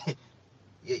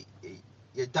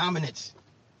 your dominance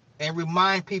and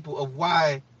remind people of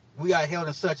why we are held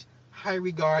in such high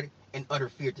regard and utter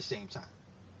fear at the same time.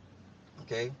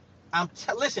 Okay?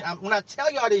 Listen, when I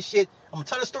tell y'all this shit, I'm gonna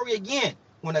tell the story again.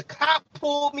 When a cop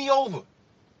pulled me over,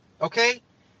 okay,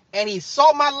 and he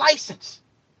saw my license,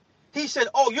 he said,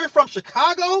 "Oh, you're from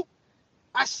Chicago?"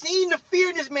 I seen the fear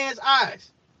in this man's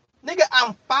eyes. Nigga,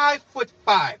 I'm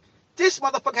 5'5". This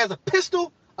motherfucker has a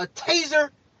pistol, a taser,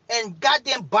 and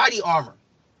goddamn body armor.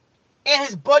 And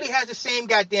his buddy has the same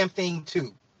goddamn thing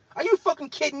too. Are you fucking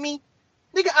kidding me?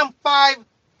 Nigga, I'm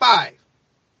 5'5".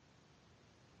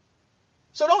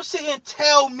 So don't sit here and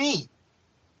tell me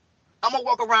I'm gonna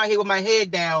walk around here with my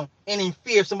head down and in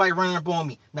fear of somebody running up on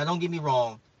me. Now, don't get me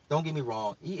wrong.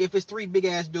 If it's 3 big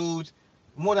ass dudes,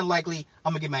 more than likely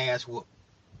I'm gonna get my ass whooped.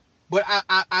 But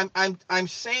I'm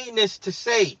saying this to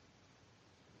say,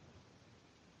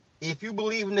 if you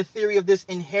believe in the theory of this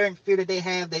inherent fear that they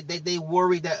have, that they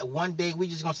worry that one day we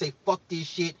just gonna say fuck this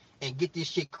shit and get this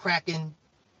shit cracking,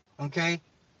 okay?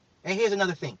 And here's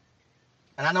another thing.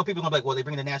 And I know people are gonna be like, well, they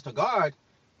bring the National Guard,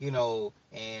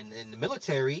 and in the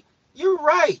military. You're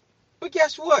right. But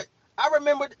guess what? I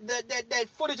remember that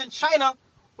footage in China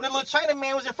when the little China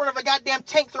man was in front of a goddamn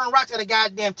tank throwing rocks at a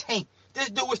goddamn tank. This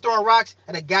dude was throwing rocks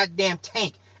at a goddamn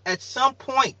tank. At some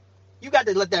point, you got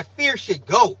to let that fear shit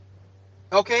go.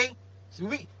 Okay?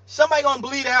 Somebody gonna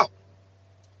bleed out.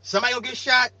 Somebody gonna get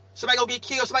shot. Somebody gonna get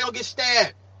killed. Somebody gonna get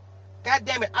stabbed. God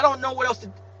damn it. I don't know what else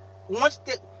to.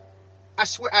 I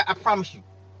swear, I promise you,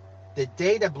 the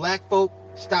day that black folk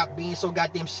stop being so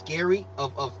goddamn scary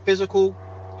of physical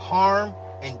harm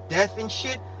and death and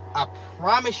shit, I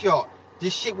promise y'all,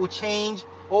 this shit will change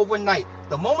overnight.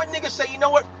 The moment niggas say, you know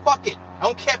what, fuck it, I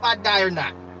don't care if I die or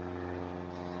not.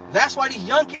 That's why these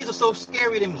young kids are so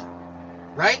scary to me,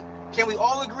 right? Can we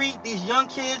all agree these young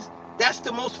kids, that's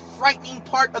the most frightening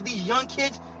part of these young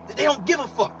kids, that they don't give a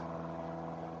fuck.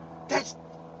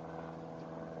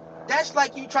 That's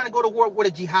like you trying to go to war with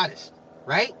a jihadist,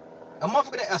 right? A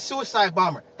motherfucker, a suicide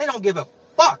bomber. They don't give a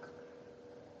fuck.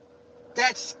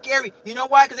 That's scary. You know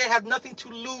why? Because they have nothing to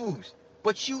lose.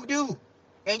 But you do.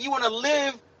 And you want to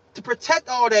live to protect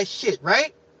all that shit,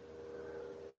 right?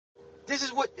 This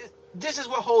is what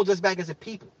holds us back as a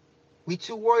people. We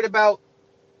too worried about,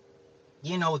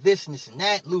 this and this and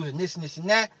that, losing this and this and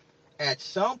that. At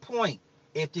some point,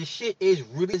 if this shit is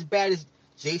really as bad as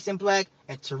Jason Black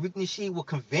and Tariq Nasheed will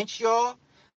convince y'all,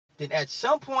 then at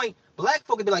some point, black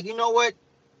folk will be like, you know what?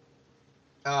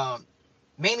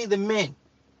 Mainly the men.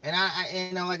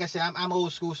 And like I said, I'm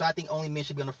old school, so I think only men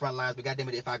should be on the front lines. But goddamn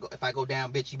it, if I go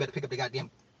down, bitch, you better pick up the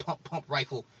goddamn pump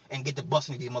rifle and get the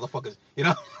busting these motherfuckers. You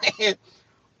know?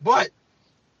 But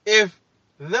if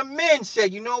the men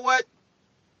said, you know what,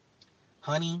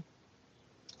 honey,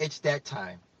 it's that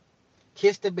time.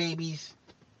 Kiss the babies.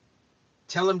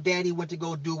 Tell him daddy went to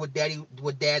go do what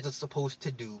dads are supposed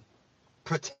to do.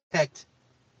 Protect,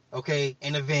 okay,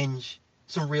 and avenge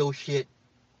some real shit.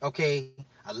 Okay,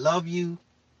 I love you.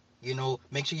 You know,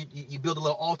 make sure you build a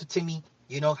little altar to me.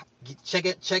 You know, check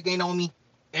in on me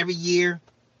every year.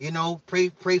 You know, pray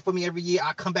for me every year.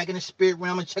 I'll come back in the spirit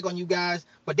realm and check on you guys.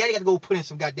 But daddy got to go put in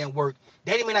some goddamn work.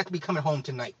 Daddy may not be coming home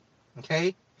tonight.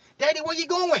 Okay? Daddy, where you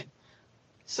going?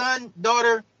 Son,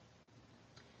 daughter,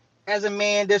 as a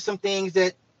man, there's some things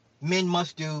that men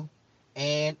must do.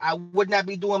 And I would not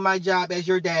be doing my job as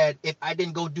your dad if I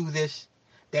didn't go do this.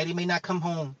 Daddy may not come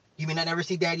home. You may not ever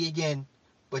see daddy again.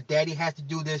 But daddy has to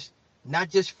do this, not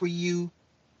just for you,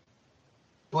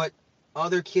 but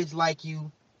other kids like you,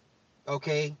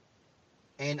 okay?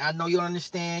 And I know you'll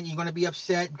understand. You're going to be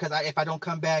upset because if I don't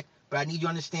come back, but I need you to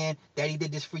understand daddy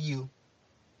did this for you,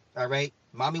 all right?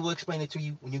 Mommy will explain it to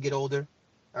you when you get older,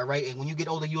 all right? And when you get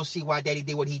older, you'll see why daddy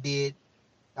did what he did,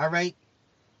 all right?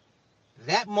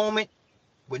 That moment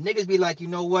when niggas be like, you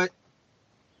know what?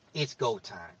 It's go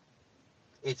time.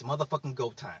 It's motherfucking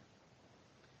go time.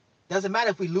 Doesn't matter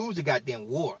if we lose the goddamn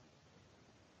war.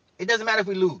 It doesn't matter if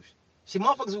we lose. See,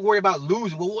 motherfuckers are worried about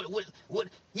losing. Well, what?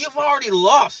 You've already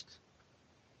lost.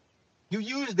 You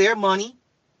use their money.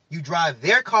 You drive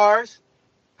their cars.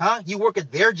 Huh? You work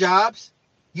at their jobs.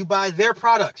 You buy their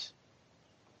products.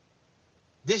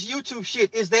 This YouTube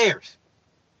shit is theirs.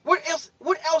 What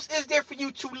else is there for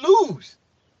you to lose?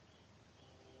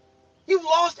 You've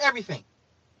lost everything.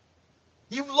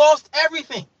 You've lost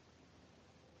everything.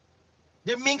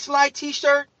 The Mink Slide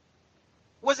t-shirt,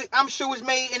 I'm sure was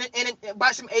made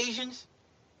by some Asians.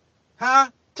 Huh,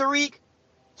 Tariq?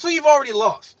 So you've already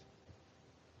lost.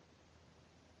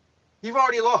 You've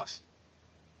already lost.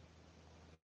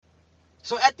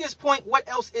 So at this point, what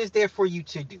else is there for you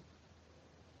to do?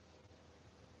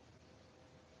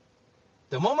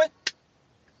 The moment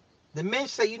the men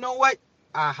say, you know what?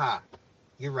 Aha,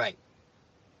 you're right.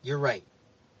 You're right.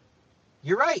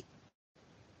 You're right.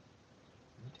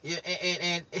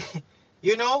 And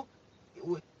you know,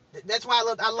 that's why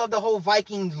I love the whole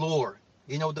Vikings lore.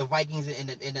 You know, the Vikings and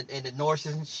the Norse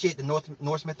and shit, the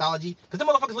Norse mythology. Because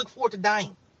the motherfuckers look forward to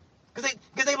dying. Because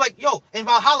they like, yo, in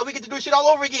Valhalla, we get to do shit all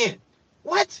over again.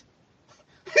 What?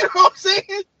 You know what I'm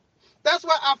saying? That's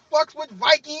why I fucks with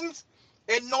Vikings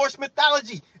and Norse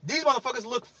mythology. These motherfuckers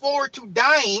look forward to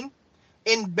dying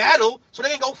in battle so they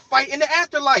can go fight in the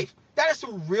afterlife. That is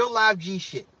some real live G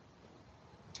shit.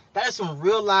 That is some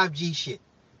real live G shit.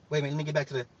 Wait a minute, let me get back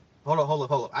to the...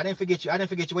 Hold up. I didn't forget you. Wait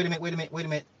a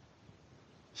minute.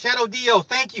 Shadow Dio,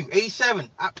 thank you. 87.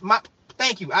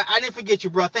 Thank you. I didn't forget you,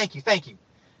 bro. Thank you.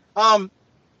 I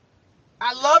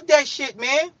love that shit,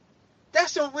 man.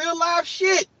 That's some real live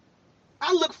shit.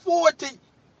 I look forward to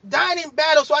dying in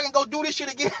battle so I can go do this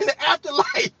shit again in the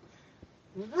afterlife.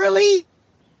 Really?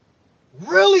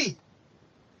 Really?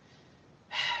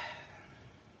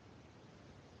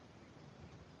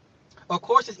 Of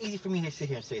course, it's easy for me to sit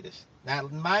here and say this. Now,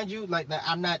 mind you, like,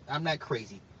 I'm not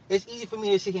crazy. It's easy for me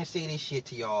to sit here and say this shit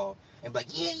to y'all and be like,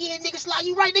 yeah, nigga, Sly,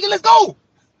 you right, nigga, let's go.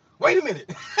 Wait a minute.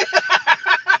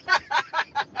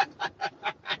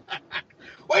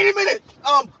 Wait a minute.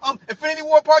 Infinity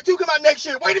War Part 2 come out next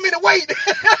year. Wait a minute, wait.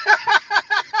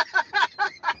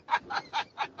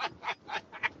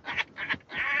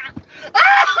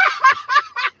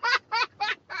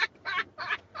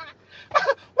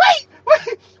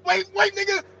 wait,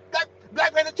 nigga.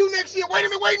 Black Panther 2 next year. Wait a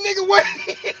minute, wait, nigga, wait.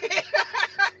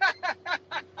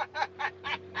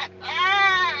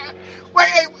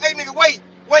 Hey, nigga, wait.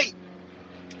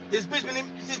 This bitch been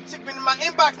in my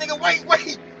inbox, nigga.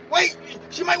 Wait.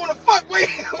 She might want to fuck. Wait.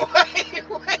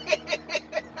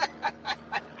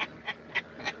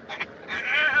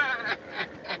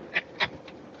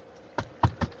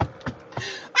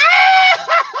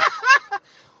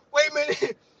 Wait a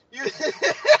minute.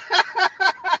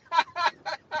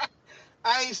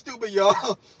 I ain't stupid,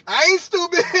 y'all. I ain't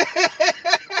stupid.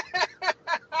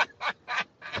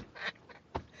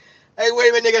 Hey, wait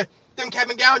a minute, nigga. Them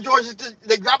Kevin Gown Georges,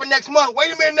 they dropping next month.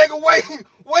 Wait a minute, nigga. Wait.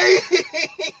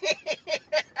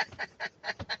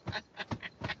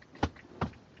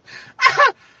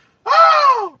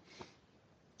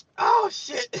 Oh,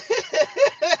 shit.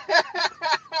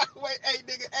 Wait, hey,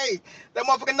 nigga, hey. That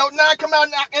motherfucking Note 9 come out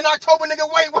in October, nigga.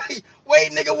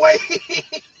 Wait, nigga, wait.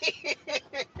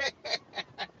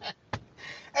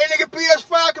 Hey, nigga,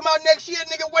 PS5 come out next year,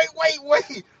 nigga. Wait.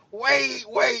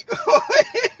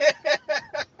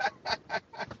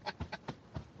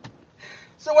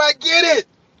 So I get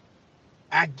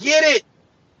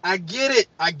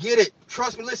it.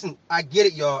 Trust me, listen, I get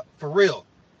it, y'all. For real.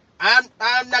 I'm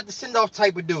not the send-off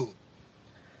type of dude.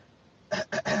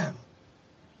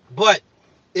 But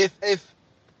if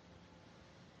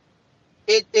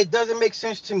it doesn't make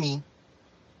sense to me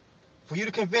for you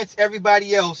to convince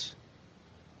everybody else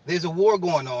there's a war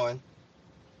going on,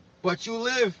 but you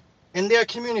live in their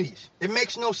communities. It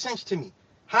makes no sense to me.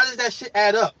 How does that shit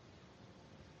add up?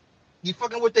 You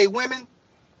fucking with they women?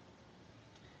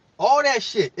 All that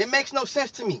shit. It makes no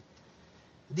sense to me.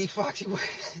 D Foxy,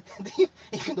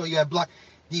 even though you have blocked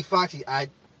D Foxy,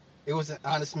 it was an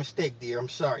honest mistake, dear. I'm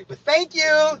sorry. But thank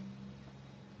you.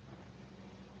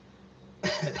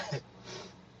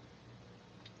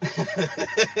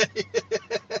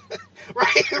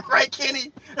 right,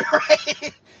 Kenny.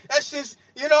 Right. That's just,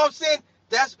 you know what I'm saying?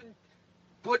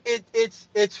 But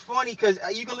it's funny because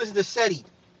you can listen to SETI,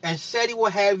 and SETI will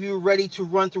have you ready to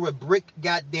run through a brick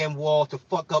goddamn wall to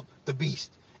fuck up the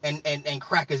beast and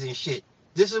crackers and shit.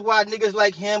 This is why niggas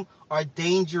like him are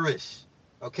dangerous.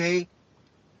 Okay?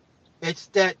 It's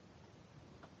that,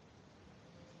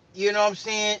 you know what I'm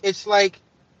saying? It's like,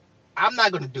 I'm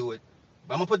not gonna do it,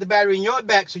 but I'm gonna put the battery in your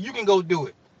back so you can go do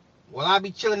it. While I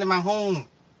be chilling in my home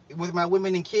with my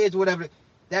women and kids, whatever.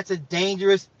 That's a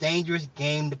dangerous, dangerous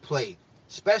game to play,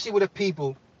 especially with the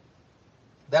people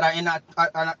that are in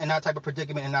that type of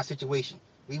predicament, in that situation.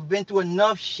 We've been through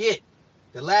enough shit.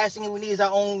 The last thing we need is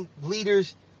our own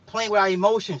leaders playing with our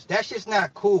emotions. That shit's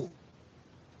not cool.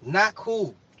 Not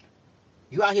cool.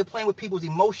 You out here playing with people's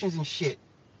emotions and shit.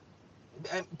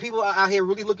 People are out here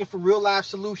really looking for real life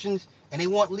solutions, and they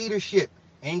want leadership.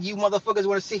 And you motherfuckers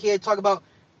want to sit here and talk about,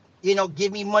 you know,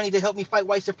 give me money to help me fight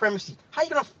white supremacy. How you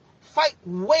gonna fight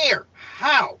where?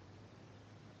 How?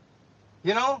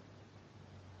 You know?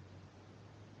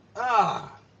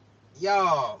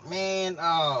 Y'all, man,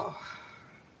 I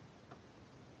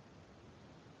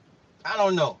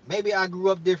don't know. Maybe I grew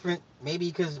up different. Maybe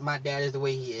because my dad is the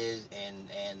way he is,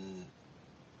 and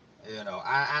you know,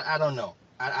 I don't know.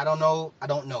 I don't know. I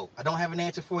don't know. I don't have an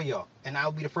answer for y'all, and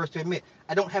I'll be the first to admit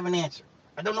I don't have an answer.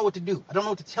 I don't know what to do. I don't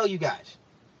know what to tell you guys.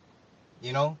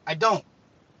 You know, I don't.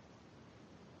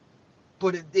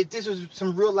 But if this was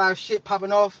some real life shit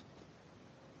popping off,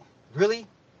 really?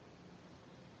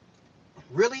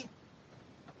 Really?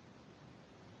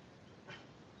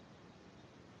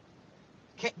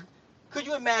 Could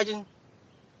you imagine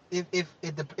if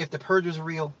the purge was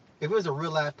real? If it was a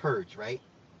real life purge, right?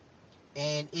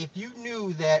 And if you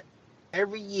knew that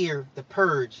every year the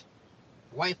purge,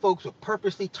 white folks would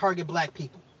purposely target black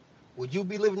people, would you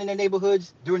be living in the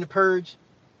neighborhoods during the purge,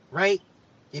 right?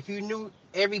 If you knew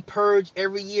every purge,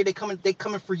 every year they coming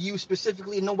for you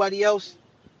specifically and nobody else.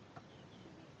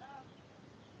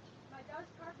 My dog's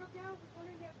car broke down. I was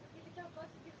wondering if you could tell Bus to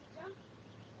give us a jump.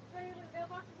 I'm trying where the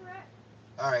mailboxes are at.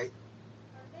 All right.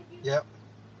 Thank you. Yep.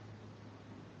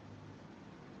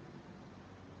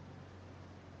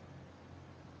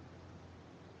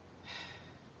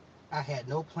 I had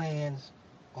no plans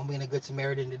on being a good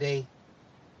Samaritan today.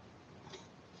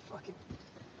 Fuck it.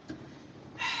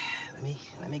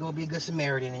 Let me go be a good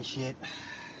Samaritan and shit.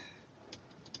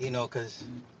 You know, cause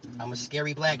I'm a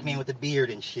scary black man with a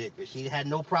beard and shit. But she had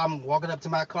no problem walking up to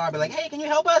my car and be like, hey, can you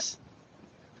help us?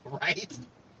 Right?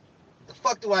 The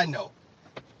fuck do I know?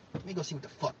 Let me go see what the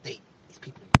fuck these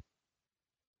people.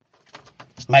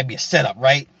 This might be a setup,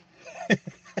 right?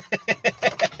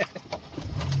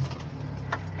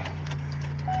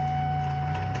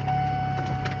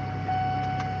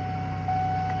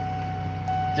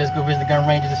 Just go visit the gun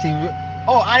ranges to see.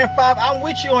 Oh, Iron 5, I'm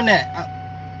with you on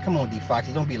that. Come on, D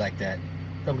Foxy, don't be like that.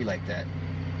 Don't be like that.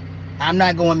 I'm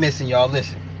not going missing, y'all.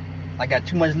 Listen, I got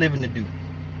too much living to do.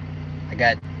 I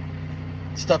got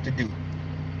stuff to do.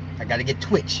 I got to get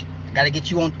Twitch. I got to get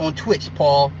you on Twitch,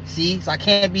 Paul. See, so I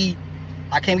can't be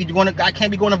going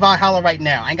to Valhalla right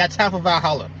now. I ain't got time for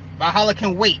Valhalla. Valhalla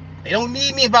can wait. They don't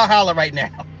need me in Valhalla right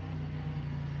now.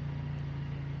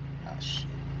 Oh shit.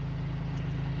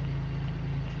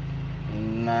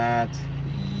 Not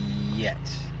yet.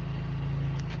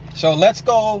 So let's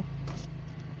go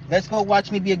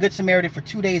watch me be a good Samaritan for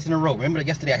 2 days in a row. Remember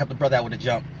yesterday I helped a brother out with a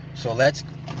jump. So let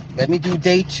me do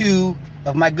day 2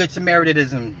 of my good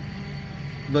Samaritanism.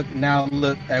 Look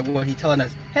at what he's telling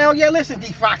us. Hell yeah, listen,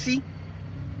 D Foxy.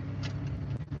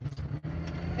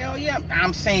 Hell yeah.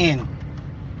 I'm saying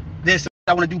this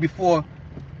I want to do before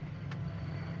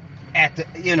at the,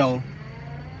 you know.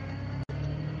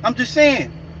 I'm just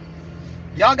saying.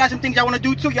 Y'all got some things y'all want to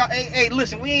do too. Y'all, hey,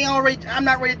 listen, I'm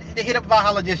not ready to hit up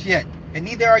Valhalla just yet. And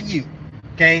neither are you.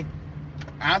 Okay?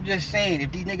 I'm just saying,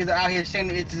 if these niggas are out here saying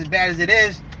it's as bad as it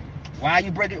is, why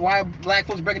are black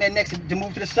folks breaking their necks to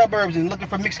move to the suburbs and looking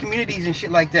for mixed communities and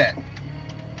shit like that?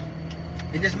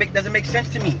 It just doesn't make sense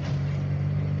to me.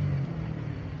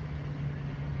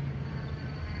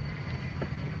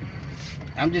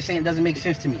 I'm just saying it doesn't make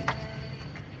sense to me.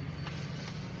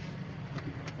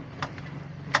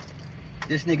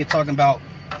 This nigga talking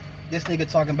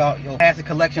about, yo, has a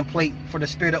collection plate for the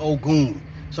spirit of Ogun.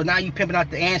 So now you pimping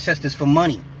out the ancestors for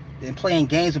money and playing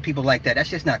games with people like that. That's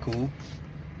just not cool.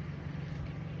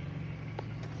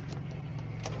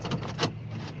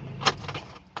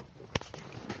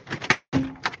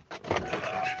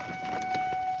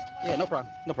 Yeah, no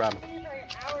problem. No problem. Been for an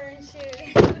hour and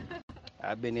shit.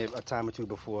 I've been there a time or two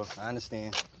before. I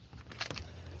understand.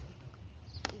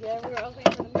 Yeah, I was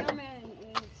waiting for the mailman,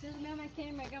 and as soon as the mailman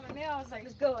came, I got my mail. I was like,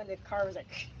 let's go, and the car was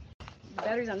like, the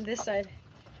battery's on this side.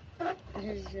 And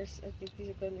here's just, I think these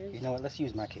are good news. You know what? Let's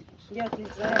use my cables. Yeah, please.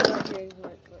 I have no idea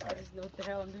I just know what the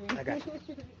hell I'm doing. I got you.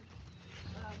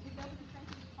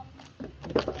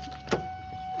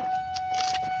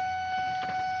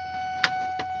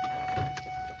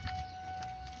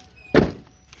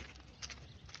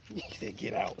 He said,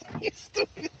 get out. You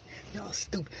stupid. Y'all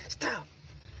stupid. Stop.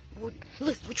 Look,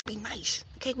 we be nice.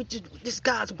 Okay, this is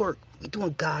God's work. We're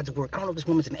doing God's work. I don't know if this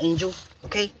woman's an angel.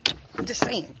 Okay? I'm just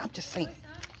saying.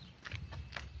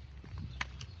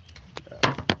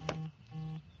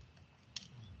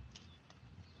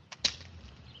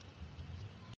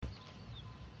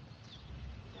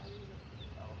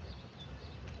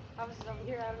 I was over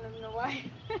here, I don't even know why.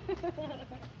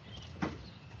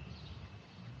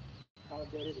 How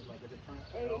dead is it? Like, is it turned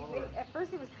At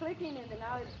first it was clicking, and then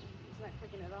now it's not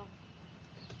clicking at all.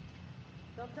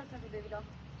 Don't touch nothing, baby doll.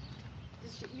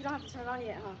 You don't have to turn it on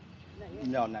yet, huh? Not yet.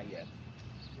 No, not yet.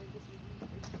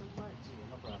 It's so much. Yeah,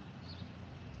 no problem.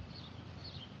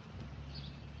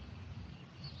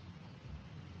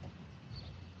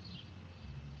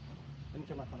 Let me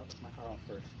turn my car on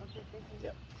first. Okay, thank you.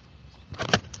 Yep.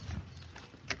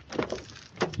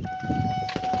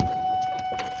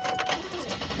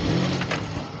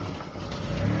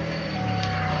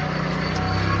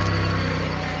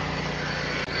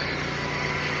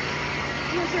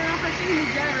 I'm gonna turn off. I see the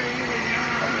battery anyway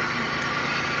now.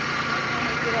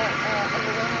 Get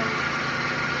overwhelmed.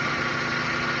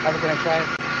 Have a good night, try it.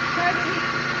 Try baby.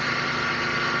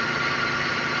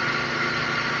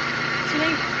 What's your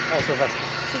name? Oh, Sylvester.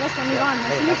 Sylvester, move on.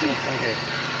 Nice to meet you. Same here.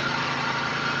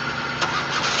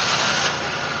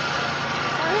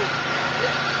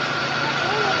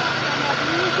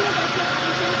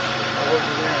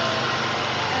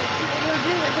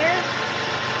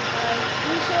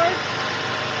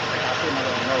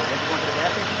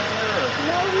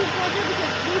 No, he's not there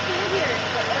because we stay here,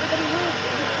 but everybody moved.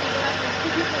 And he's going to go after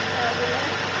two people were left.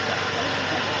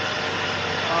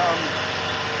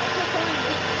 That's what's telling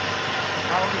you.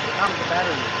 How's the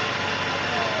battery?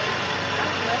 I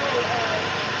don't know.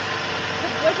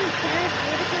 His boyfriend's parents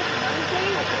gave it to us for Mother's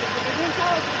Day, but they didn't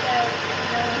tell us that,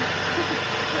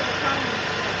 it was a problem.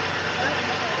 I don't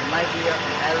know. It might be a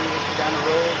battery issue down the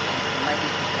road. It might be,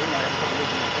 every couple of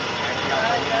weeks, actually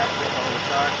outside the app, with the whole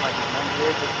charge, like it's one year,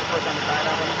 just to push on the side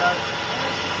out when it does.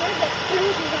 And she said that she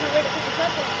was on her way to pick us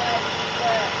up,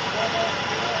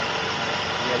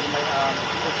 Yeah, you might,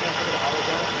 people can't take it to Hollow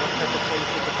Zone, before you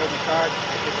take the full charge.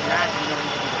 If it's not, you know, you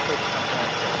need to do the quick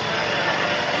sometimes.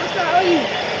 What's that? Oh, you?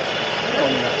 Oh,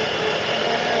 yeah.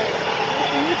 Nice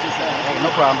to meet you, sir. Hey,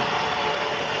 no problem.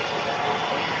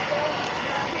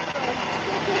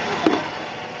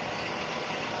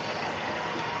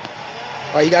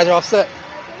 All right, you guys are all set?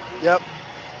 Yep.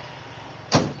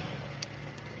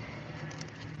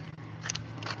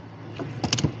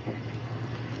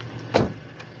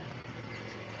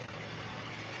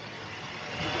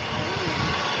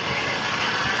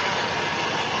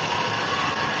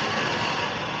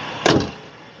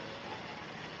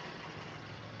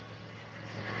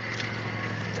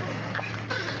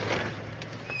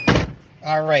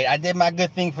 All right, I did my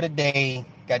good thing for the day.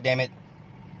 God damn it.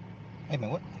 Wait a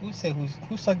minute, what?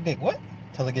 Who sucked dick? What?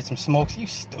 Till I get some smokes? You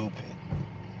stupid.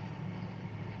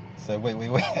 So wait.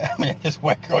 I'm gonna just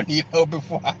white girl need help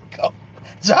before I go.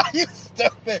 John, you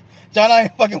stupid. John, I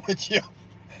ain't fucking with you.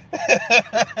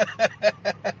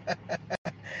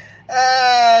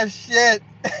 Ah, shit.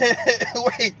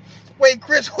 Wait,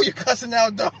 Chris, who you cussing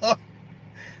out, dog?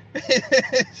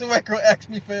 So white girl asked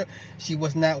me for. She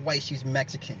was not white. She's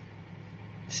Mexican.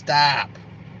 Stop.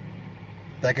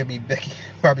 That could be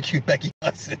barbecue Becky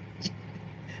Hudson.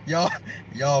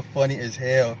 y'all funny as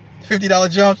hell. $50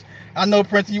 jumps. I know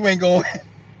Prince, you ain't going.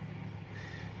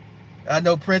 I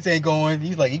know Prince ain't going.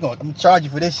 He's like, I'm gonna charge you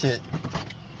for this shit.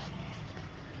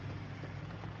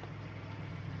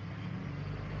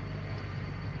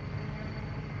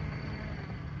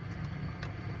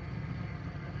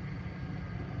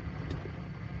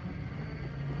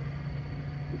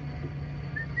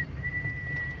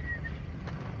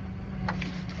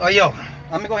 Oh, yo,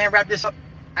 I'm gonna go ahead and wrap this up.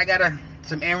 I got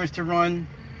some errands to run,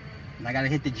 and I gotta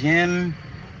hit the gym,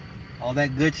 all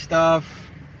that good stuff.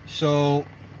 So,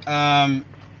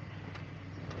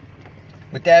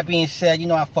 with that being said, you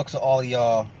know I fucks with all of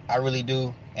y'all. I really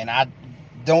do, and I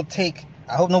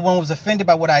hope no one was offended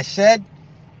by what I said.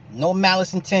 No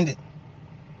malice intended.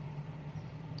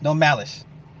 No malice.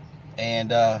 And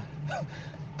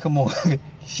come on,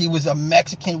 she was a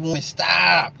Mexican woman.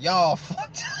 Stop, y'all.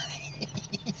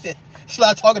 He said,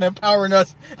 stop talking empowering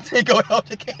us to go help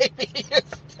the KB.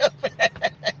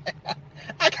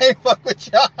 I can't fuck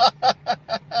with y'all.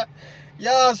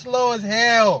 Y'all slow as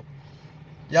hell.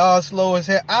 Y'all slow as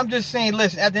hell. I'm just saying,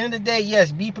 listen, at the end of the day,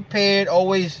 yes, be prepared.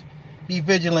 Always be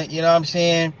vigilant. You know what I'm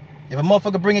saying? If a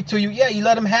motherfucker bring it to you, yeah, you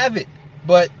let him have it.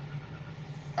 But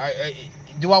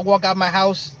do I walk out my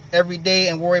house every day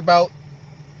and worry about,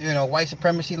 you know, white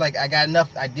supremacy? Like, I got enough.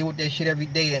 I deal with that shit every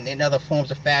day in other forms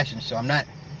of fashion. So I'm not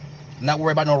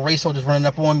worried about no race soldiers running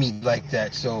up on me like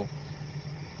that. So,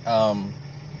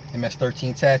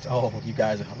 MS-13 tats. Oh, you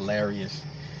guys are hilarious.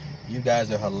 You guys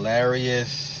are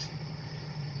hilarious.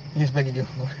 He's making you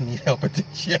need help at the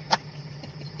gym.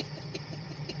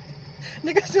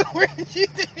 Niggas still wearing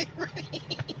G-Day.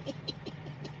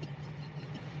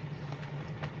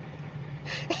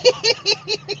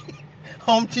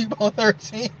 Home Depot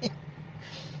 13.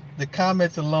 The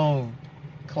comments alone,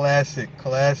 classic.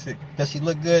 Does she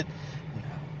look good? No.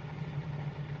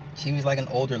 She was like an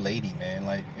older lady, man.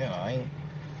 Like, you know,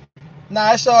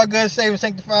 it's all good, saved and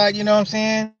sanctified. You know what I'm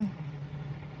saying?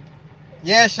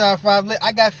 Yeah, Shaw 5.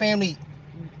 I got family,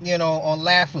 you know, on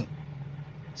Laughlin.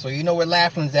 So you know where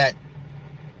Laughlin's at.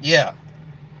 Yeah.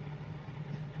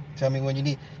 Tell me when you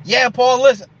need. Yeah, Paul,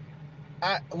 listen.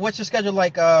 What's your schedule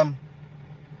like?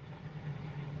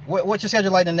 What's your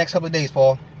schedule like in the next couple of days,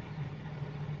 Paul?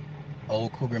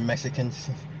 Old cougar Mexicans.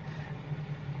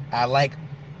 I like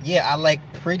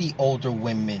pretty older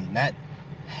women, not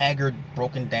haggard,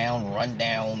 broken down, run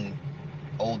down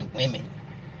old women.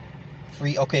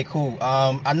 Free. Okay, cool.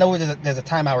 I know there's a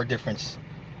time hour difference.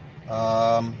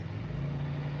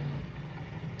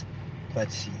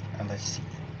 Let's see.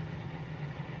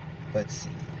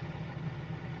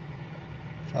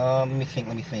 Let me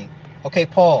think. Okay,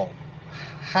 Paul.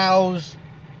 How's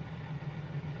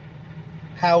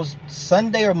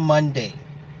Sunday or Monday?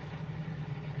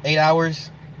 8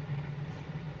 hours.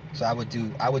 So I would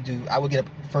get up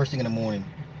first thing in the morning.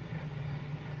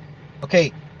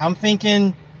 Okay, I'm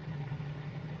thinking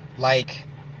like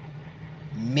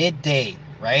midday,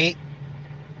 right?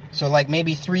 So like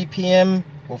maybe 3 p.m.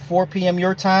 or 4 p.m.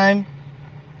 your time.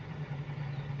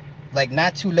 Like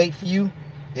not too late for you.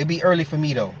 It'd be early for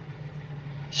me though.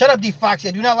 Shut up, D Foxy.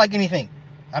 I do not like anything.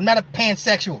 I'm not a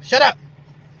pansexual. Shut up.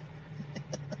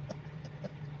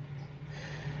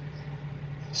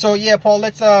 So yeah, Paul.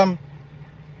 Let's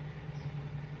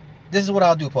This is what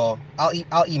I'll do, Paul. I'll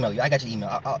email you. I got your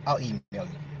email. I'll email you.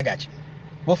 I got you.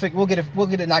 We'll get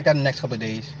it knocked out in the next couple of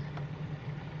days.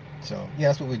 So yeah,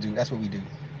 that's what we do.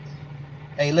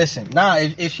 Hey, listen. Nah,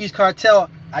 if she's cartel,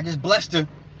 I just blessed her.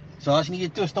 So all she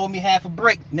needed to do is throw me half a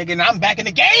brick, nigga, and I'm back in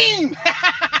the game.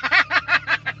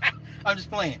 I'm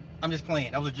just playing. That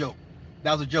was a joke.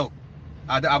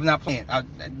 I'm not playing.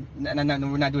 No,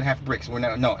 we're not doing half bricks. No,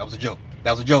 that was a joke.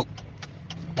 That was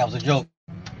a joke.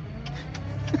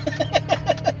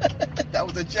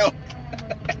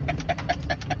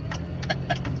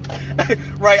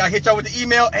 Right, I hit y'all with the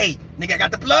email. Hey, nigga, I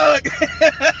got the plug.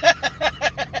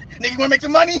 Nigga, you wanna make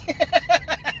some money?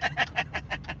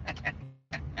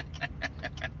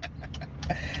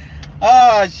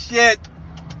 Oh, shit.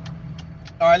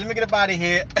 All right, let me get up out of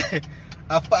here.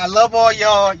 I love all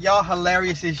y'all. Y'all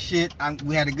hilarious as shit.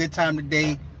 We had a good time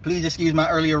today. Please excuse my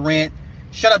earlier rant.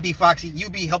 Shut up, D Foxy. You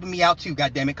be helping me out too,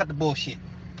 goddammit. Cut the bullshit.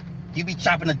 You be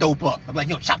chopping the dope up. I'm like,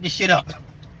 yo, chop this shit up.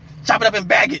 Chop it up and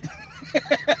bag it.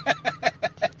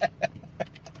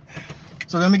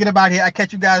 So let me get up out of here. I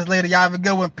catch you guys later. Y'all have a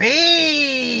good one.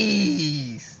 Peace.